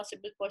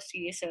responsible for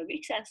CA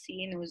cervix and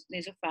CA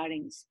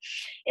nasopharynx.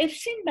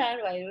 Epstein-Barr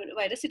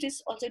virus, it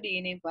is also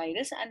DNA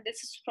virus, and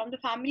this is from the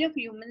family of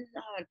human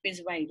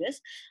herpes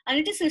virus, and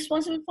it is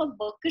responsible for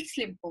Burkitt's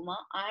lymphoma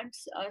and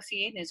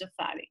CA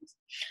nasopharynx.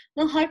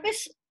 Now,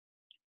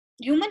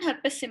 human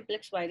herpes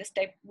simplex virus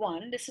type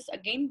 1, this is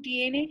again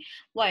DNA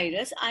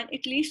virus, and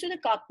it leads to the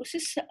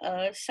Kaposi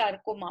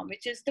sarcoma,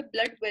 which is the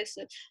blood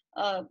vessel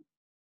uh,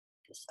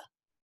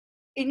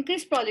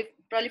 increased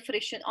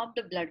proliferation of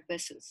the blood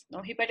vessels. Now,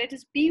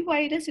 hepatitis B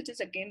virus, it is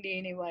again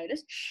DNA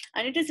virus,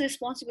 and it is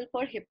responsible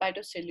for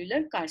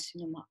hepatocellular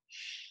carcinoma.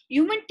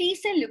 Human T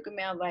cell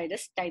leukemia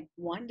virus type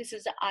 1, this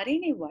is the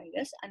RNA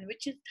virus, and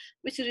which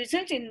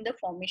results in the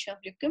formation of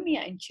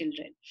leukemia in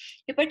children.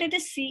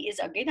 Hepatitis C is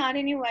again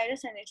RNA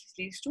virus, and it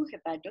leads to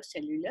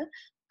hepatocellular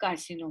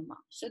carcinoma.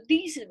 So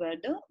these were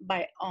the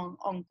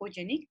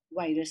oncogenic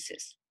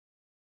viruses.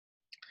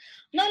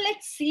 Now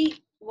let's see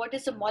what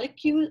is a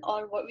molecule,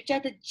 or which are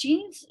the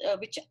genes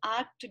which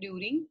act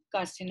during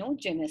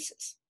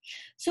carcinogenesis.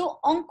 So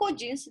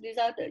oncogenes, these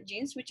are the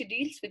genes which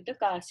deals with the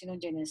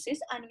carcinogenesis,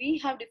 and we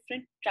have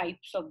different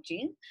types of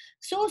genes.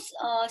 So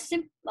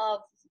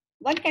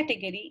one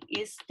category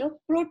is the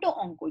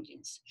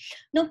proto-oncogenes.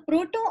 Now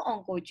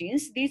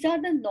proto-oncogenes, these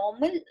are the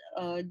normal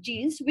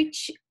genes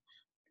which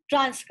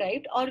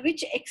transcribed or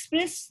which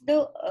express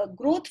the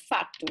growth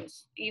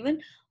factors, even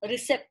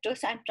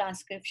receptors and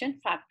transcription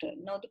factor.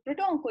 Now the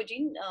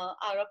proto-oncogene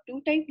are of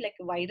two types, like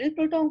viral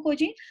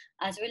proto-oncogene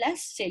as well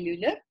as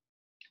cellular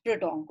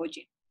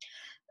proto-oncogene.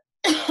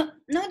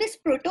 Now this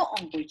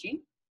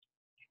proto-oncogene,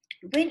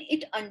 when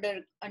it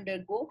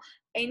undergo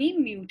any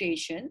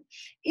mutation,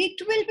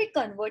 it will be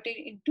converted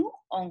into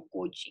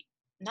oncogene.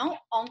 Now,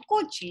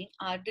 oncogene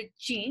are the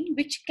gene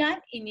which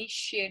can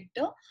initiate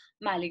the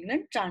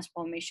malignant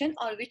transformation,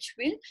 or which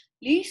will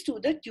lead to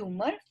the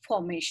tumor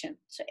formation.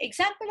 So,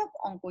 example of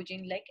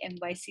oncogene like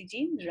MYC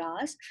gene,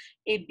 RAS,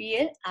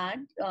 ABL,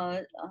 and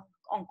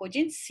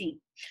oncogene C.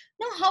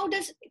 Now, how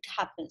does it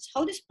happen?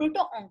 How these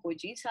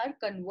proto-oncogenes are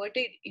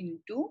converted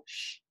into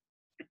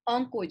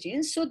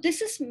oncogenes? So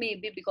this is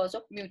maybe because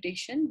of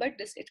mutation, but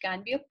it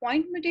can be a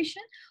point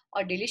mutation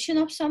or deletion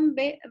of some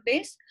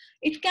base.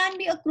 It can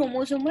be a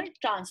chromosomal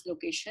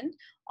translocation,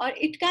 or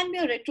it can be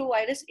a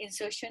retrovirus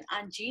insertion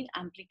and gene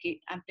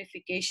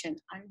amplification,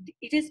 and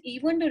it is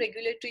even the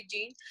regulatory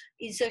gene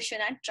insertion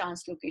and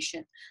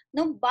translocation.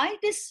 Now by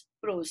this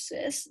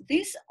process,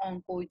 these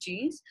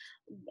oncogenes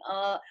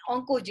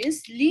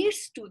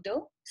leads to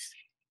the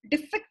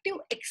defective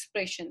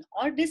expression,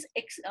 or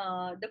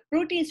the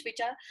proteins which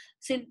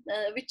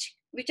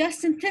are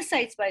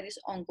synthesized by this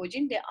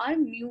oncogene, they are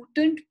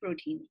mutant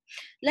protein.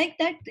 Like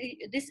that,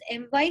 this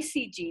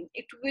MYC gene,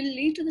 it will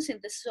lead to the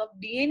synthesis of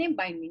DNA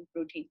binding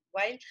protein,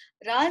 while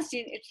RAS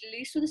gene, it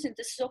leads to the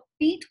synthesis of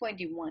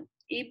P21.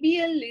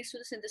 ABL leads to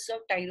the synthesis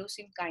of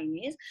tyrosine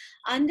kinase,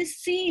 and the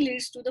C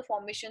leads to the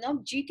formation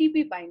of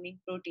GTP binding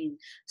protein.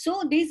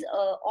 So these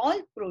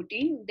all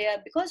protein, they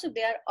are, because of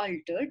they are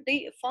altered,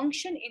 they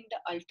function in the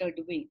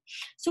altered way.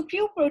 So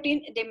few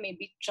protein, they may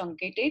be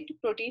truncated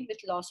protein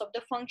with loss of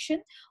the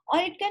function, or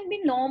it can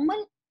be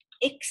normal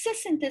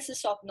excess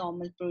synthesis of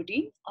normal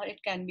protein, or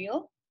it can be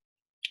a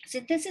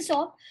synthesis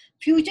of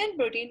fusion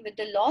protein with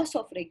the loss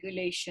of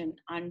regulation,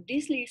 and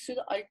this leads to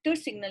the altered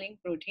signaling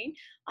protein,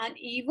 and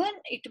even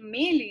it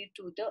may lead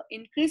to the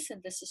increased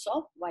synthesis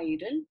of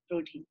viral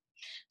protein.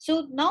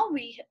 So now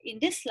in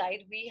this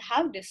slide, we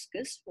have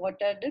discussed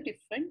what are the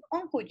different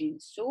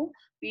oncogenes. So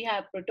we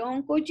have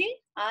proto-oncogene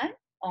and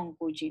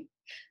oncogene.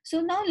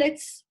 So now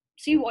let's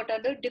see what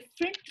are the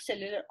different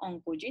cellular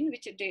oncogene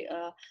which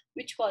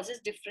causes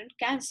different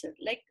cancer.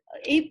 Like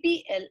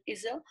APL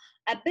is a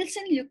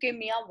Abelson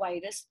leukemia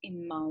virus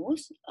in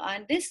mouse,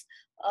 and this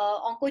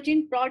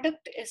oncogene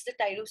product is the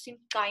tyrosine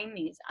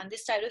kinase, and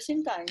this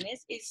tyrosine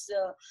kinase is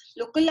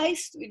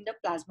localized in the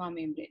plasma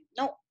membrane.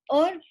 Now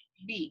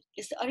B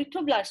is the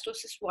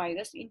erythroblastosis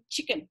virus in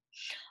chicken,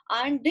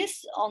 and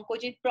this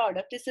oncogene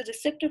product is a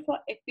receptor for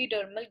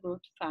epidermal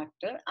growth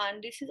factor,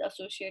 and this is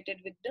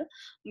associated with the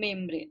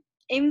membrane.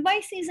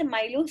 MYC is a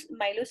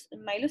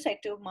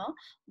myelocytoma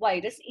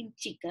virus in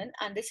chicken,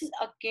 and this is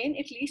again,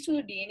 it leads to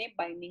the DNA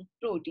binding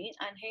protein,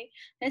 and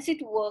hence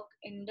it works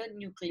in the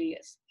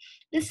nucleus.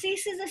 The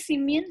CIS is a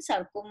simian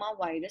sarcoma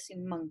virus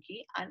in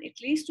monkey, and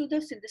it leads to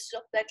the synthesis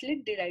of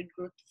platelet derived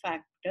growth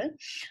factor,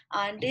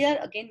 and they are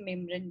again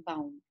membrane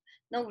bound.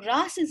 Now,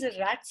 RAS is a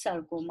rat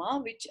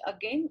sarcoma, which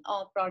again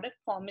product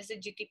form is a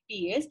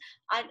GTPase,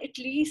 and it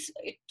leads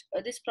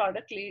this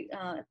product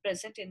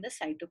present in the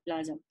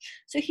cytoplasm.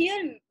 So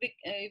here we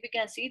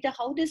can see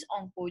how this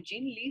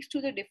oncogene leads to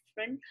the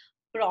different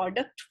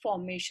product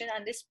formation,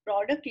 and this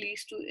product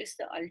leads to is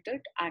the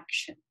altered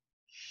action.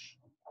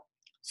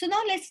 So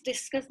now let's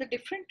discuss the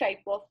third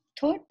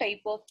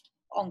type of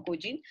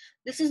oncogene.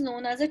 This is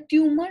known as a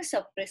tumor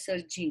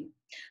suppressor gene.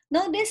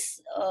 Now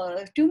this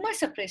tumor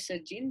suppressor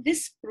gene,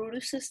 this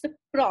produces the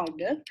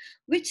product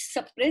which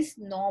suppress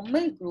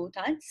normal growth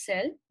and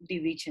cell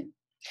division.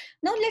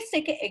 Now let's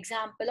take an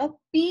example of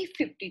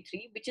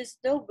P53, which is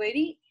the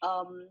very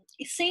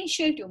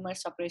essential tumor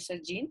suppressor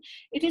gene.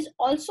 It is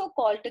also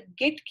called the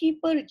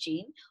gatekeeper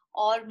gene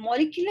or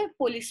molecular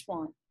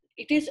policeman.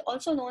 It is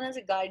also known as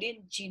a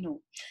guardian genome.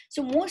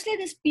 So mostly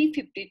this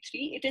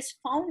P53, it is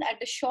found at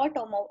the short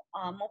arm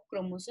of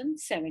chromosome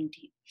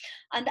 17.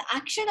 And the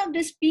action of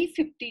this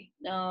P53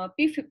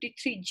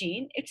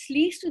 gene, it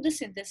leads to the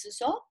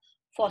synthesis of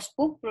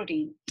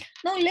phosphoprotein.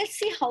 Now let's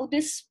see how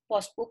this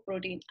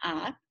phosphoprotein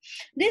acts.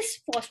 This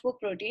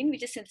phosphoprotein,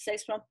 which is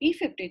synthesized from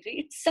P53,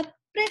 it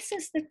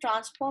suppresses the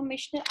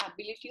transformational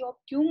ability of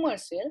tumor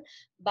cell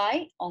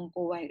by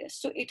oncovirus.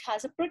 So it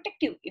has a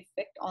protective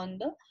effect on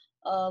the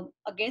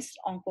against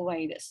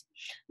oncovirus.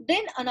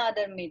 Then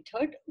another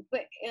method,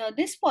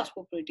 this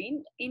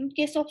phosphoprotein, in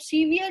case of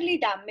severely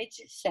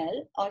damaged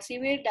cell or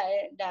severe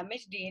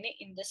damaged DNA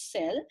in the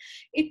cell,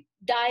 it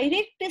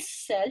directs the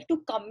cell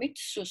to commit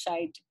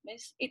suicide.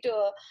 Means it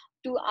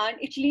and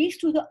it leads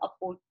to the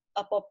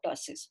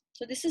apoptosis.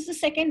 So this is the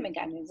second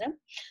mechanism.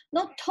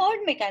 Now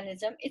third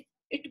mechanism, it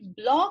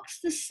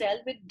blocks the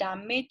cell with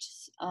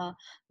damaged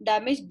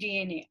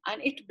DNA,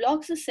 and it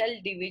blocks the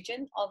cell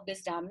division of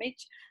this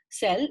damaged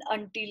cell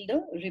until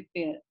the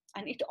repair.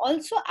 And it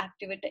also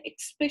activates the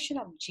expression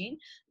of gene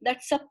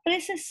that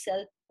suppresses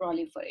cell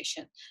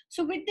proliferation.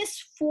 So with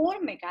this four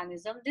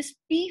mechanism, this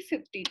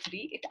P53,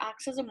 it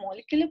acts as a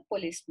molecular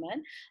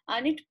policeman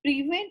and it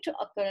prevents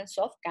occurrence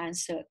of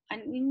cancer.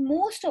 And in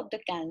most of the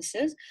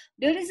cancers,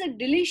 there is a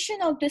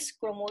deletion of this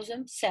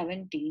chromosome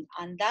 17,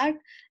 and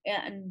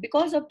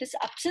because of this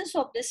absence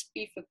of this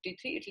P53,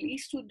 it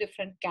leads to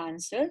different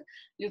cancer,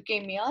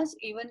 leukemias,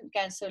 even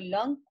cancer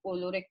lung,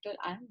 colorectal,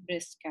 and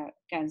breast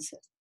cancer.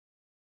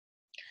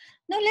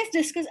 Now let's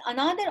discuss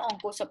another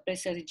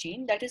oncosuppressor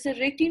gene, that is a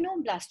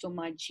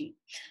retinoblastoma gene.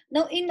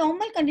 Now in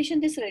normal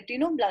condition, this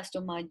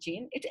retinoblastoma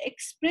gene, it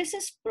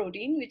expresses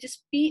protein which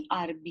is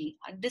PRB,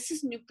 and this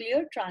is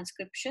nuclear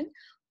transcription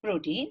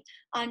protein,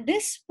 and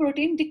this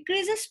protein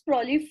decreases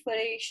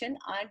proliferation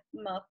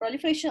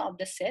of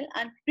the cell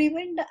and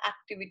prevent the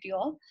activity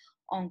of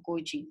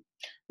oncogene.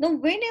 Now,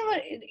 whenever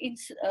in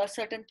a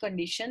certain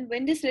condition,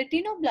 when this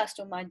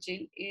retinoblastoma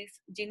gene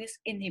is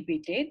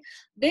inhibited,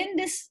 then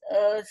this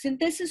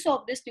synthesis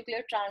of this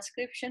nuclear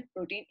transcription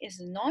protein is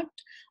not,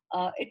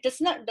 it does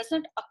not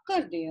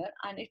occur there,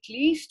 and it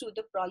leads to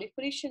the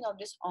proliferation of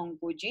this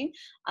oncogene,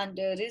 and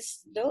there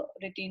is the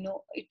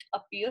it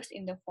appears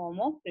in the form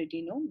of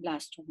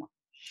retinoblastoma.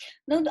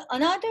 Now,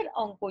 another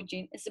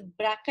oncogene is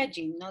BRCA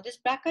gene. Now, this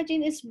BRCA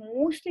gene is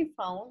mostly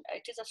found,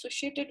 it is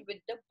associated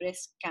with the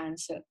breast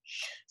cancer.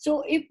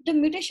 So, if the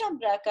mutation of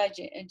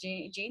BRCA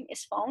gene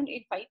is found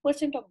in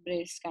 5% of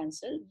breast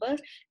cancer, but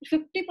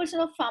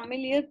 50% of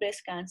familial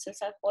breast cancers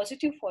are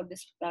positive for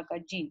this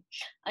BRCA gene.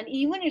 And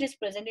even it is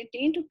present in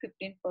 10 to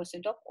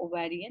 15% of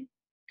ovarian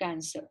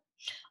cancer.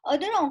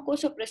 Other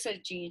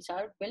oncosuppressor genes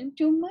are Wilm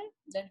tumor,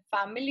 then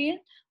familial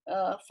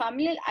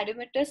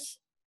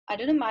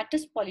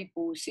adenomatous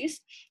polyposis,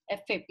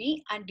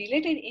 FAP, and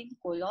deleted in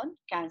colon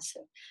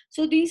cancer.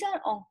 So these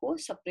are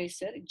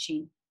oncosuppressor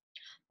gene.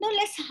 Now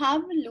let's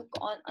have a look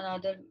on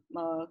another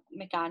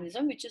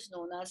mechanism which is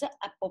known as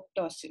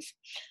apoptosis.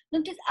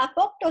 Now this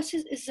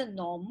apoptosis is a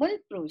normal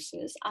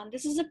process, and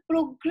this is a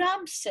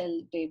programmed cell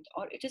death,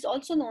 or it is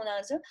also known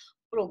as a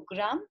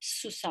programmed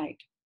suicide.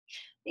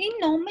 In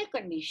normal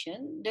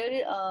condition,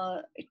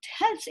 it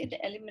helps in the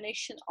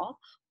elimination of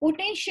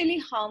potentially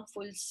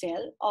harmful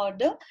cell or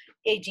the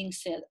aging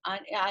cell,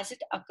 and as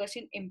it occurs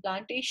in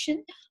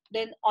implantation,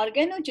 then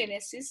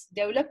organogenesis,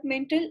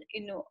 developmental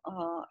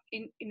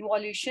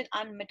involution,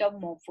 and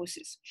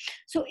metamorphosis.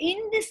 So in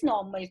this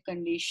normal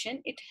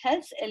condition, it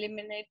helps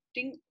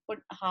eliminating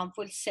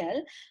harmful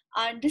cell,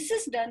 and this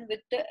is done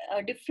with the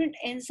different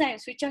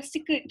enzymes which are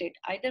secreted,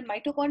 either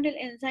mitochondrial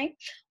enzyme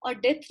or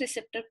death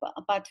receptor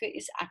pathway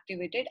is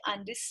activated,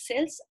 and these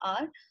cells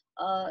are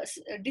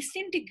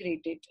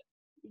disintegrated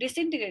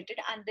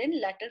and then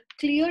later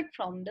cleared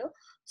from the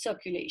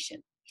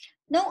circulation.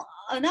 Now,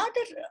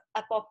 another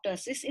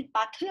apoptosis in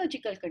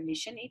pathological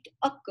condition, it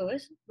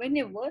occurs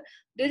whenever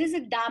there is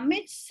a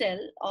damaged cell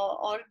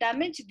or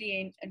damaged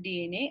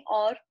DNA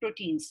or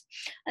proteins.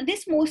 And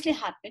this mostly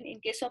happen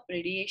in case of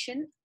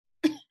radiation,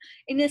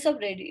 in case of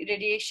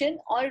radiation,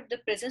 or the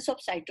presence of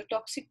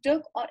cytotoxic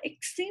drug, or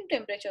extreme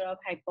temperature of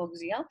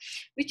hypoxia,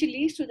 which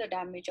leads to the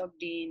damage of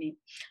DNA.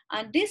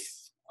 And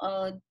this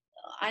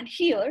and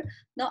here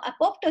now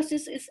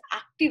apoptosis is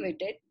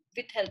activated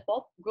with help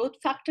of growth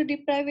factor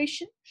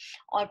deprivation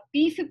or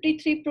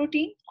P53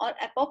 protein, or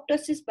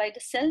apoptosis by the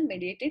cell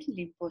mediated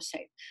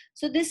lymphocyte.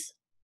 So this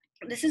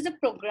is the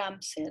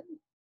programmed cell.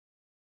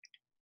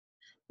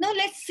 Now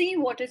let's see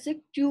what is a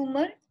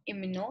tumor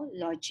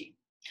immunology.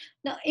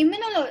 Now,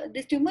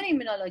 the tumor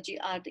immunology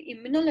are the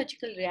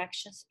immunological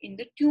reactions in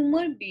the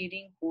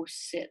tumor-bearing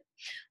host cell.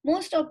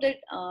 Most of the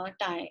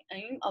time,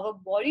 our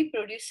body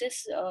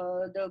produces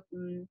the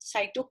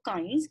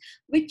cytokines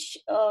which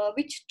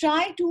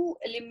try to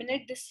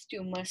eliminate this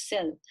tumor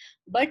cell.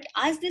 But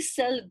as this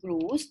cell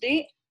grows,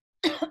 they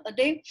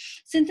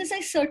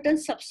synthesize certain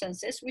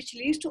substances which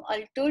leads to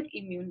altered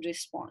immune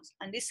response,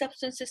 and these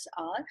substances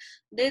are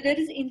there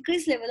is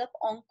increased level of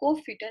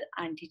oncofetal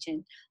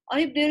antigen, or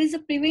if there is a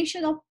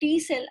prevention of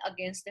T cell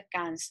against the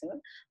cancer,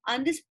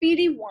 and this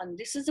PD1,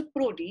 this is a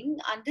protein,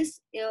 and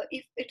this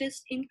if it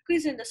is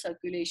increased in the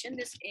circulation,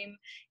 this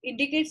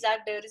indicates that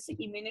there is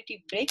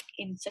immunity break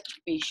in such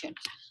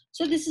patients.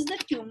 So this is the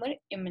tumor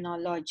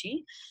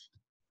immunology.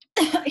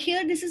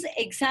 Here this is an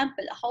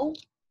example how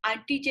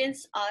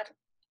antigens are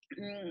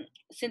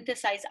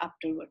synthesized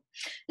afterward.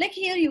 Like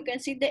here you can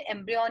see the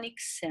embryonic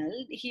cell.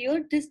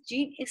 Here this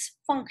gene is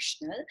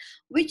functional,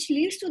 which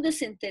leads to the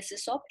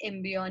synthesis of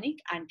embryonic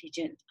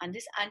antigen, and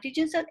these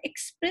antigens are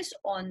expressed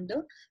on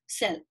the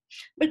cell.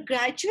 But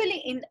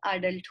gradually in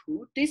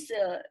adulthood,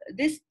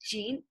 this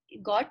gene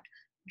got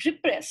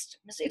repressed.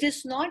 It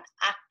is not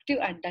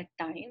active at that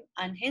time,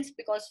 and hence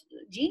because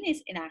gene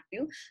is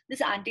inactive, these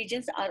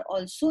antigens are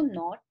also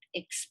not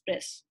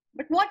expressed.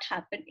 But what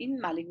happened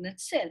in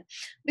malignant cell?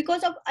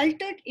 Because of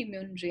altered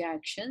immune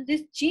reaction,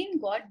 this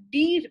gene got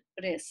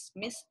de-repressed,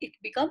 means it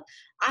become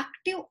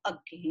active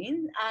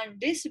again,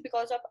 and this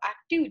because of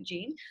active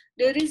gene,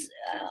 there is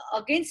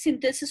again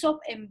synthesis of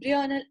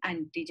embryonal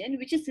antigen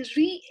which is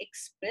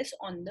re-expressed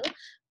on the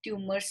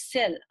tumor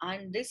cell,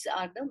 and these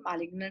are the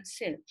malignant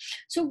cell.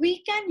 So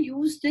we can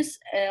use this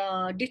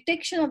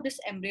detection of this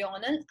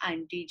embryonal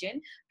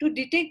antigen to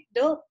detect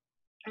the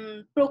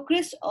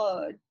progress,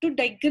 to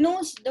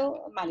diagnose the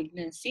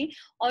malignancy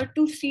or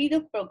to see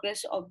the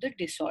progress of the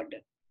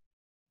disorder.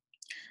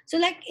 So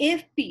like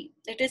AFP,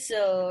 it is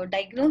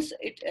diagnosed,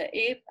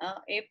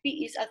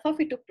 AFP is alpha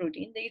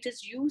fetoprotein. It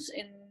is used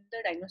in the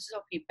diagnosis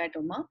of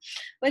hepatoma,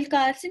 while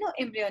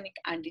carcinoembryonic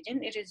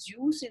antigen, it is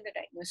used in the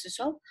diagnosis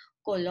of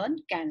colon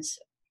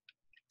cancer.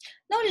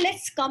 Now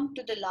let's come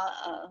to the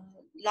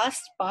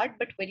last part,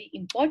 but very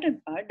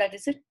important part, that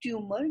is a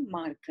tumor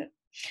marker.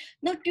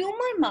 Now,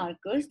 tumor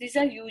markers, these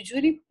are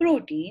usually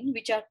protein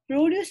which are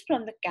produced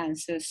from the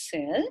cancer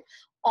cell,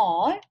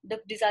 or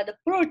these are the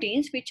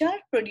proteins which are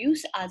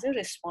produced as a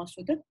response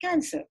to the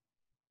cancer.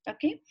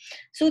 Okay,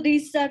 so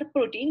these are the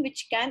protein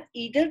which can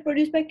either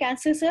produced by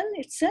cancer cell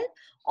itself,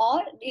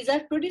 or these are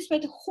produced by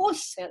the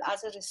host cell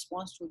as a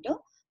response to the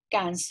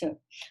cancer.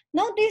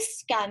 Now,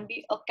 this can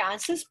be a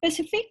cancer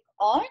specific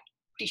or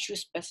tissue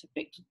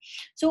specific.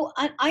 So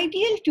an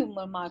ideal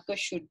tumor marker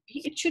should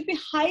be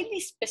highly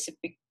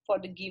specific for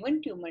the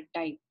given tumor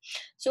type.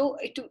 So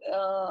it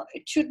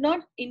should not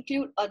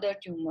include other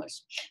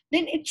tumors.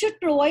 Then it should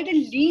provide a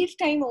lead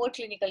time over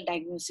clinical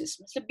diagnosis.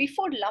 So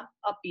before lump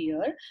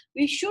appear,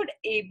 we should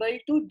able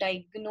to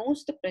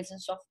diagnose the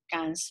presence of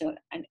cancer,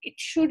 and it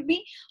should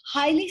be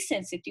highly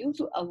sensitive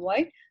to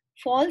avoid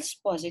false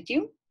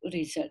positive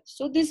results.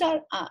 So these are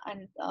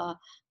an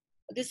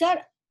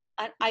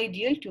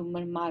ideal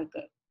tumor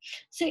marker.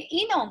 So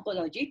in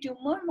oncology,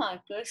 tumor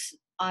markers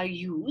are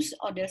used,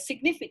 or their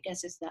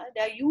significance is that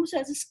they are used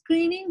as a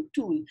screening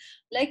tool.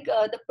 Like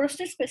the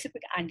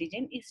prostate-specific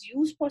antigen is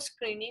used for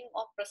screening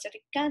of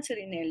prostatic cancer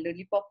in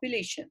elderly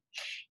population.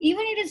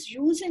 Even it is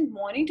used in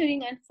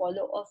monitoring and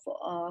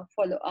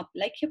follow-up,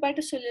 like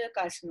hepatocellular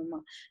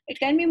carcinoma. It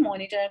can be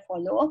monitored and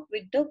follow-up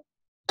with the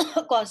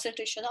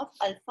concentration of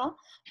alpha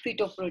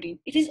fetoprotein.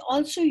 It is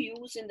also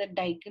used in the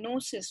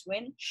diagnosis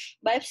when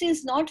biopsy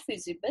is not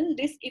feasible.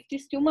 If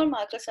these tumor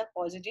markers are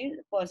positive,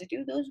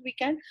 those we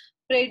can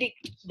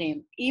predict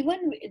them.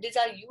 Even these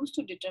are used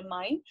to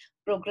determine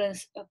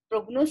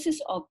prognosis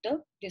of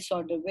the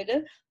disorder,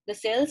 whether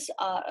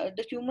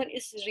the tumor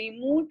is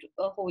removed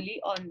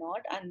wholly or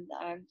not, and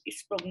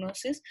its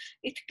prognosis,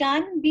 it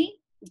can be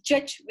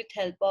judged with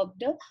help of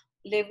the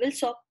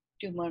levels of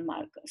tumor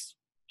markers.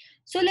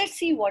 So let's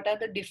see what are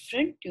the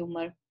different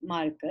tumor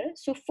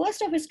markers. So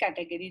first of its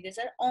category, these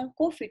are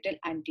oncofetal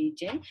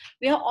antigen.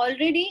 We have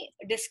already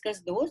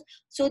discussed those.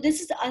 So this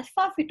is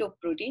alpha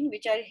fetoprotein,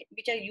 which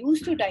are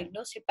used to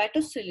diagnose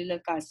hepatocellular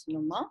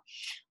carcinoma.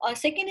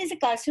 Second is a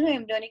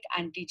carcinoembryonic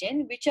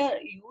antigen, which are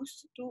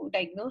used to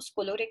diagnose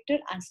colorectal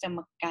and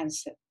stomach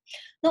cancer.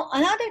 Now,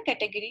 another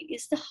category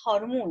is the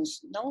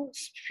hormones. Now,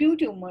 few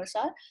tumors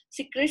are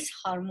secretes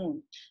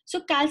hormone.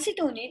 So,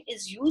 calcitonin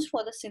is used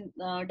for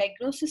the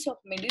diagnosis of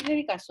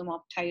medullary carcinoma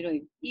of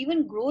thyroid.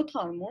 Even growth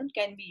hormone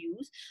can be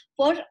used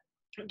for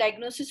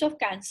diagnosis of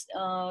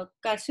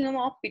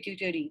carcinoma of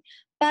pituitary.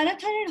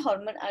 Parathyroid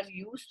hormone are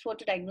used for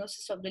the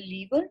diagnosis of the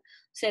liver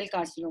cell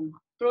carcinoma.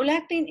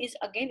 Prolactin is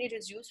again, it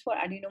is used for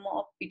adenoma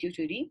of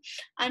pituitary,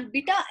 and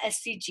beta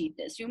SCG,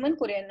 this human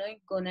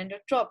chorionic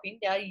gonadotropin,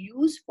 they are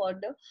used for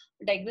the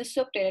diagnosis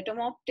of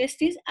teratoma of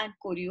testis and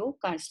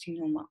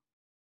choriocarcinoma.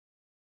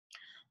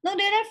 Now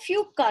there are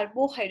few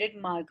carbohydrate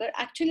marker.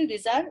 Actually,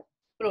 these are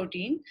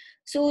protein.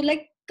 So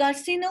like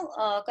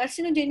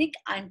carcinogenic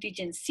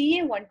antigens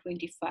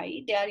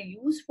CA125, they are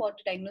used for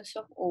the diagnosis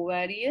of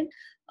ovarian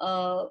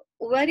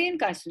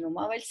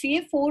carcinoma, while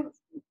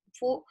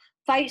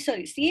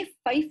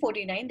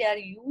CA549, they are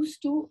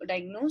used to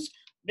diagnose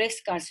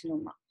breast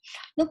carcinoma.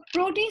 Now,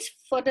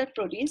 further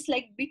proteins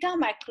like beta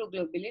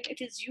macroglobulin, it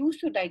is used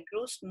to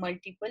diagnose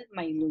multiple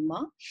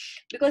myeloma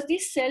because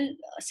this cell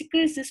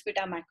secretes this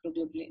beta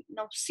macroglobulin.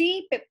 Now,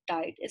 C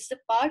peptide is the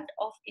part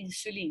of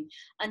insulin,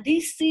 and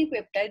this C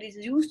peptide is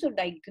used to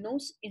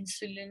diagnose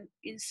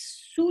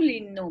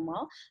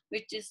insulinoma,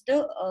 which is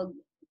the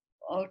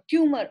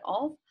tumor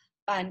of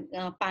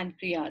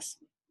pancreas.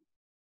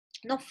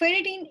 Now,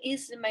 ferritin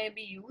may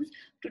be used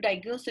to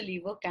diagnose the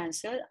liver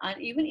cancer,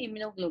 and even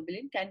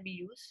immunoglobulin can be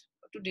used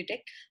to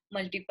detect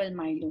multiple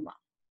myeloma.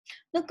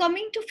 Now,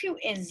 coming to few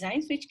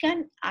enzymes which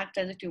can act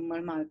as a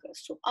tumor marker.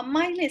 So,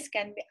 amylase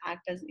can be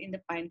act as in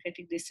the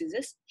pancreatic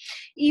diseases.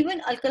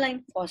 Even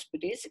alkaline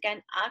phosphatase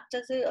can act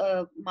as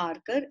a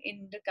marker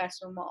in the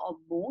carcinoma of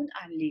bone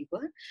and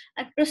liver.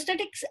 And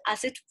prostatic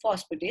acid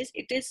phosphatase,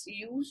 it is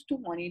used to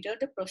monitor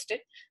the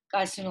prostate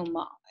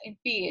carcinoma in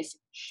PAC.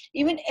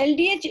 Even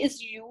LDH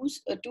is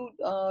used to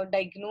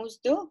diagnose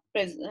the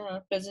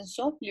presence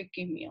of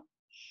leukemia.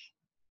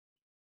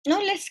 Now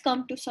let's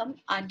come to some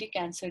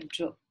anti-cancer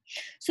drugs.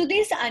 So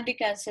these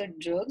anti-cancer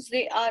drugs,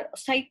 they are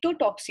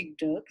cytotoxic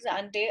drugs,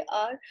 and they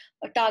are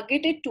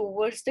targeted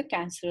towards the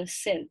cancerous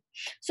cell.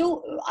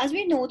 So as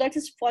we know that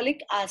is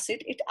folic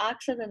acid, it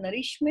acts as a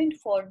nourishment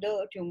for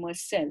the tumor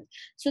cell.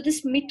 So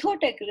this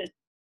methotrexate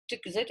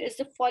is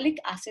the folic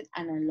acid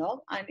analog,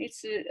 and it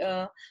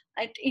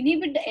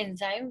inhibits the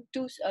enzyme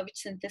to which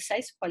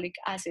synthesize folic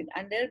acid,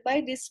 and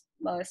thereby these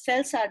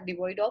cells are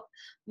devoid of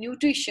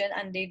nutrition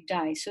and they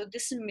die. So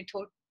this is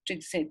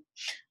methotrexate.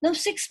 Now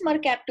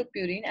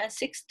 6-mercaptopurine and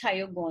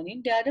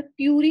 6-thioguanine, they are the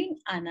purine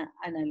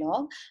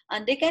analog,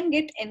 and they can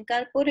get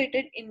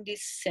incorporated in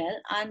this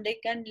cell, and they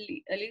can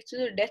lead to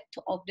the death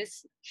of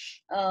this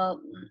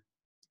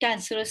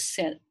cancerous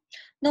cell.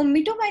 Now,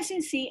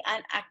 mitomycin C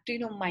and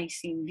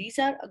actinomycin, these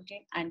are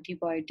again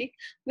antibiotic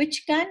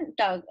which can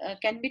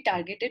be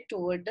targeted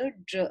toward the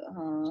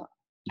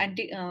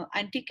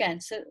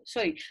anti-cancer,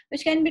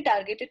 which can be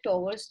targeted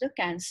towards the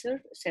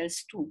cancer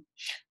cells too.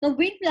 Now,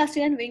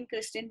 vinblastine and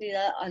vincristine, these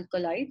are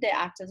alkaloid, they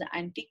act as an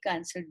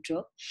anti-cancer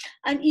drug,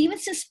 and even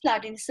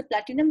cisplatin is a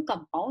platinum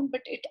compound,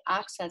 but it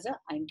acts as an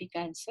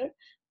anti-cancer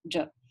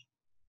drug.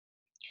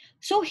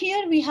 So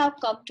here we have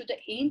come to the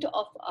end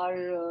of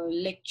our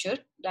lecture,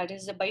 that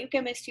is the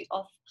biochemistry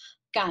of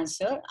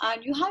cancer,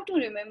 and you have to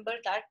remember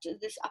that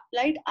this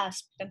applied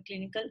aspect and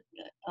clinical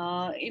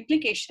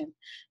implication,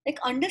 like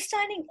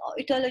understanding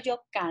etiology of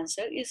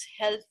cancer is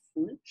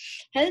helpful.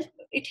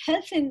 It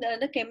helps in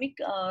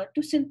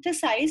to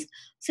synthesize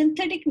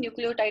synthetic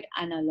nucleotide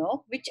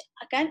analog which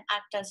can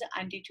act as an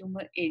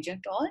anti-tumor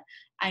agent or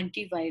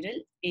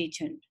antiviral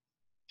agent.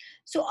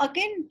 So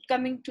again,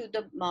 coming to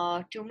the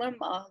tumor,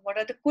 what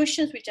are the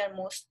questions which are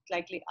most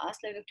likely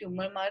asked, like the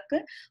tumor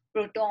marker,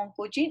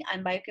 proto-oncogene,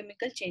 and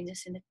biochemical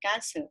changes in the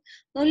cancer.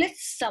 Now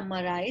let's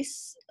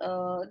summarize.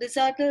 These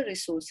are the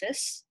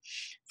resources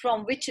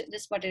from which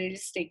this material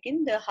is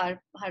taken. The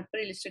Harper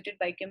Illustrated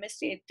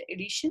Biochemistry 8th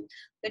edition,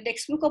 the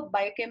textbook of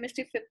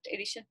Biochemistry 5th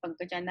edition,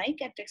 Pankaja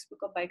Naik, and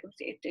textbook of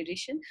Biochemistry 8th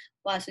edition,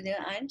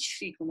 Vasudeva and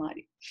Sri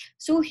Kumari.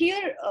 So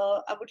here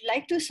I would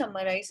like to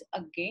summarize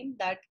again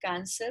that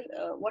cancer,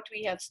 what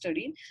we have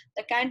studied,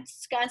 the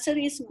cancer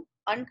is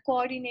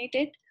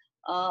uncoordinated,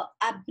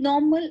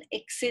 abnormal,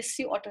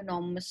 excessive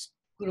autonomous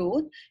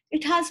growth.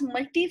 It has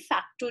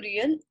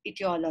multifactorial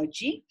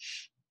etiology.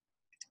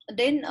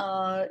 Then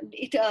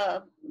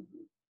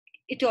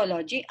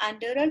etiology, and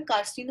there are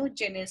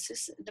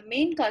carcinogenesis. The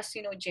main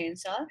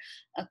carcinogens are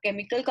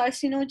chemical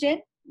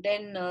carcinogen,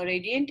 then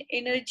radiant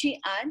energy,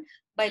 and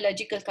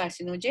biological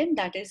carcinogen,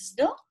 that is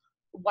the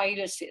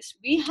viruses.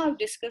 We have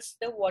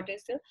discussed what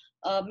is the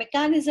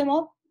mechanism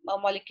of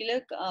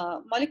molecular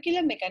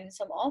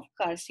mechanism of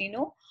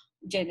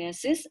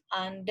carcinogenesis,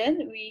 and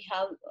then we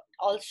have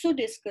also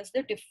discussed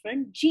the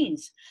different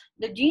genes.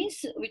 The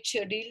genes which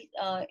deal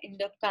in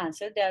the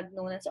cancer, they are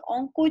known as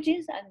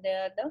oncogenes, and they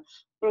are the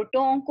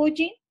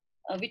proto-oncogene,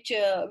 which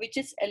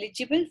is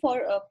eligible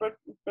for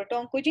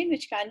proto-oncogene,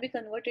 which can be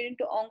converted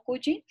into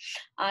oncogene,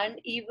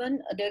 and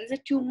even there is a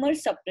tumor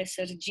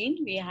suppressor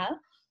gene we have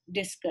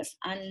discussed.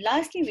 And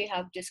lastly, we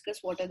have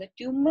discussed what are the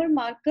tumor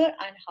marker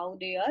and how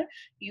they are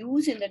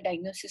used in the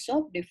diagnosis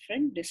of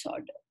different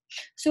disorder.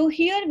 So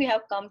here we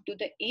have come to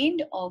the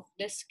end of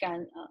this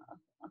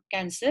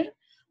cancer,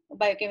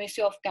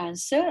 biochemistry of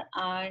cancer,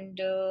 and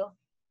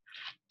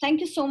thank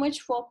you so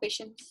much for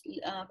patient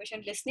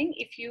listening.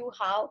 If you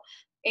have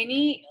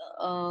any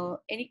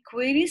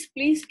queries,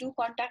 please do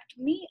contact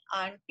me,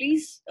 and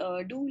please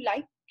do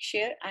like,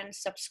 share, and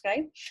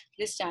subscribe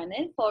this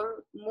channel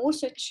for more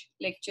such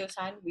lectures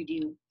and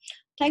video.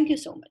 Thank you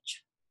so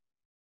much.